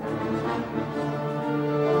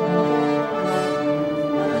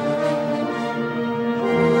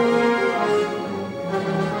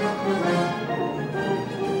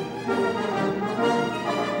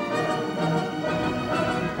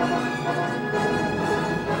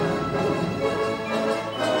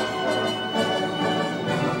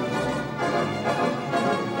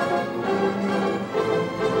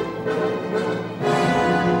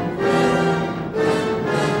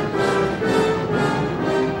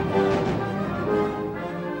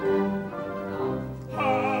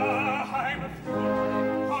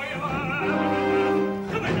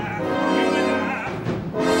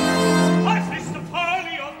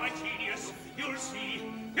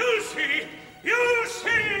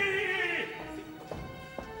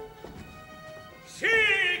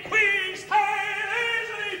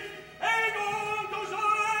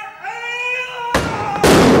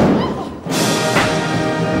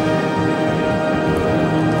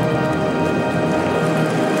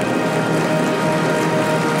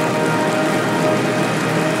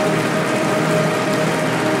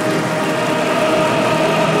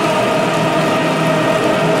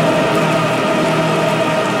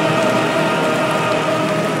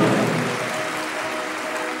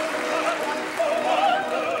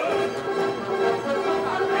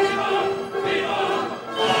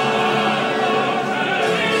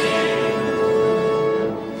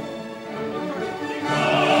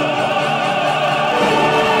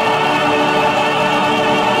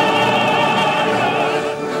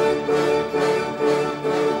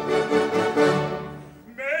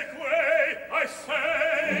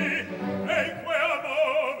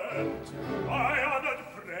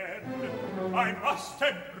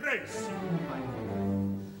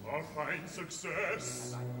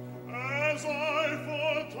 Success, as I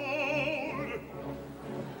foretold.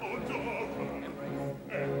 O daughter,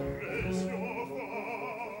 embrace your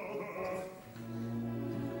father.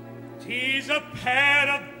 'Tis a pair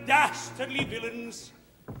of dastardly villains,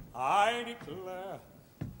 I declare.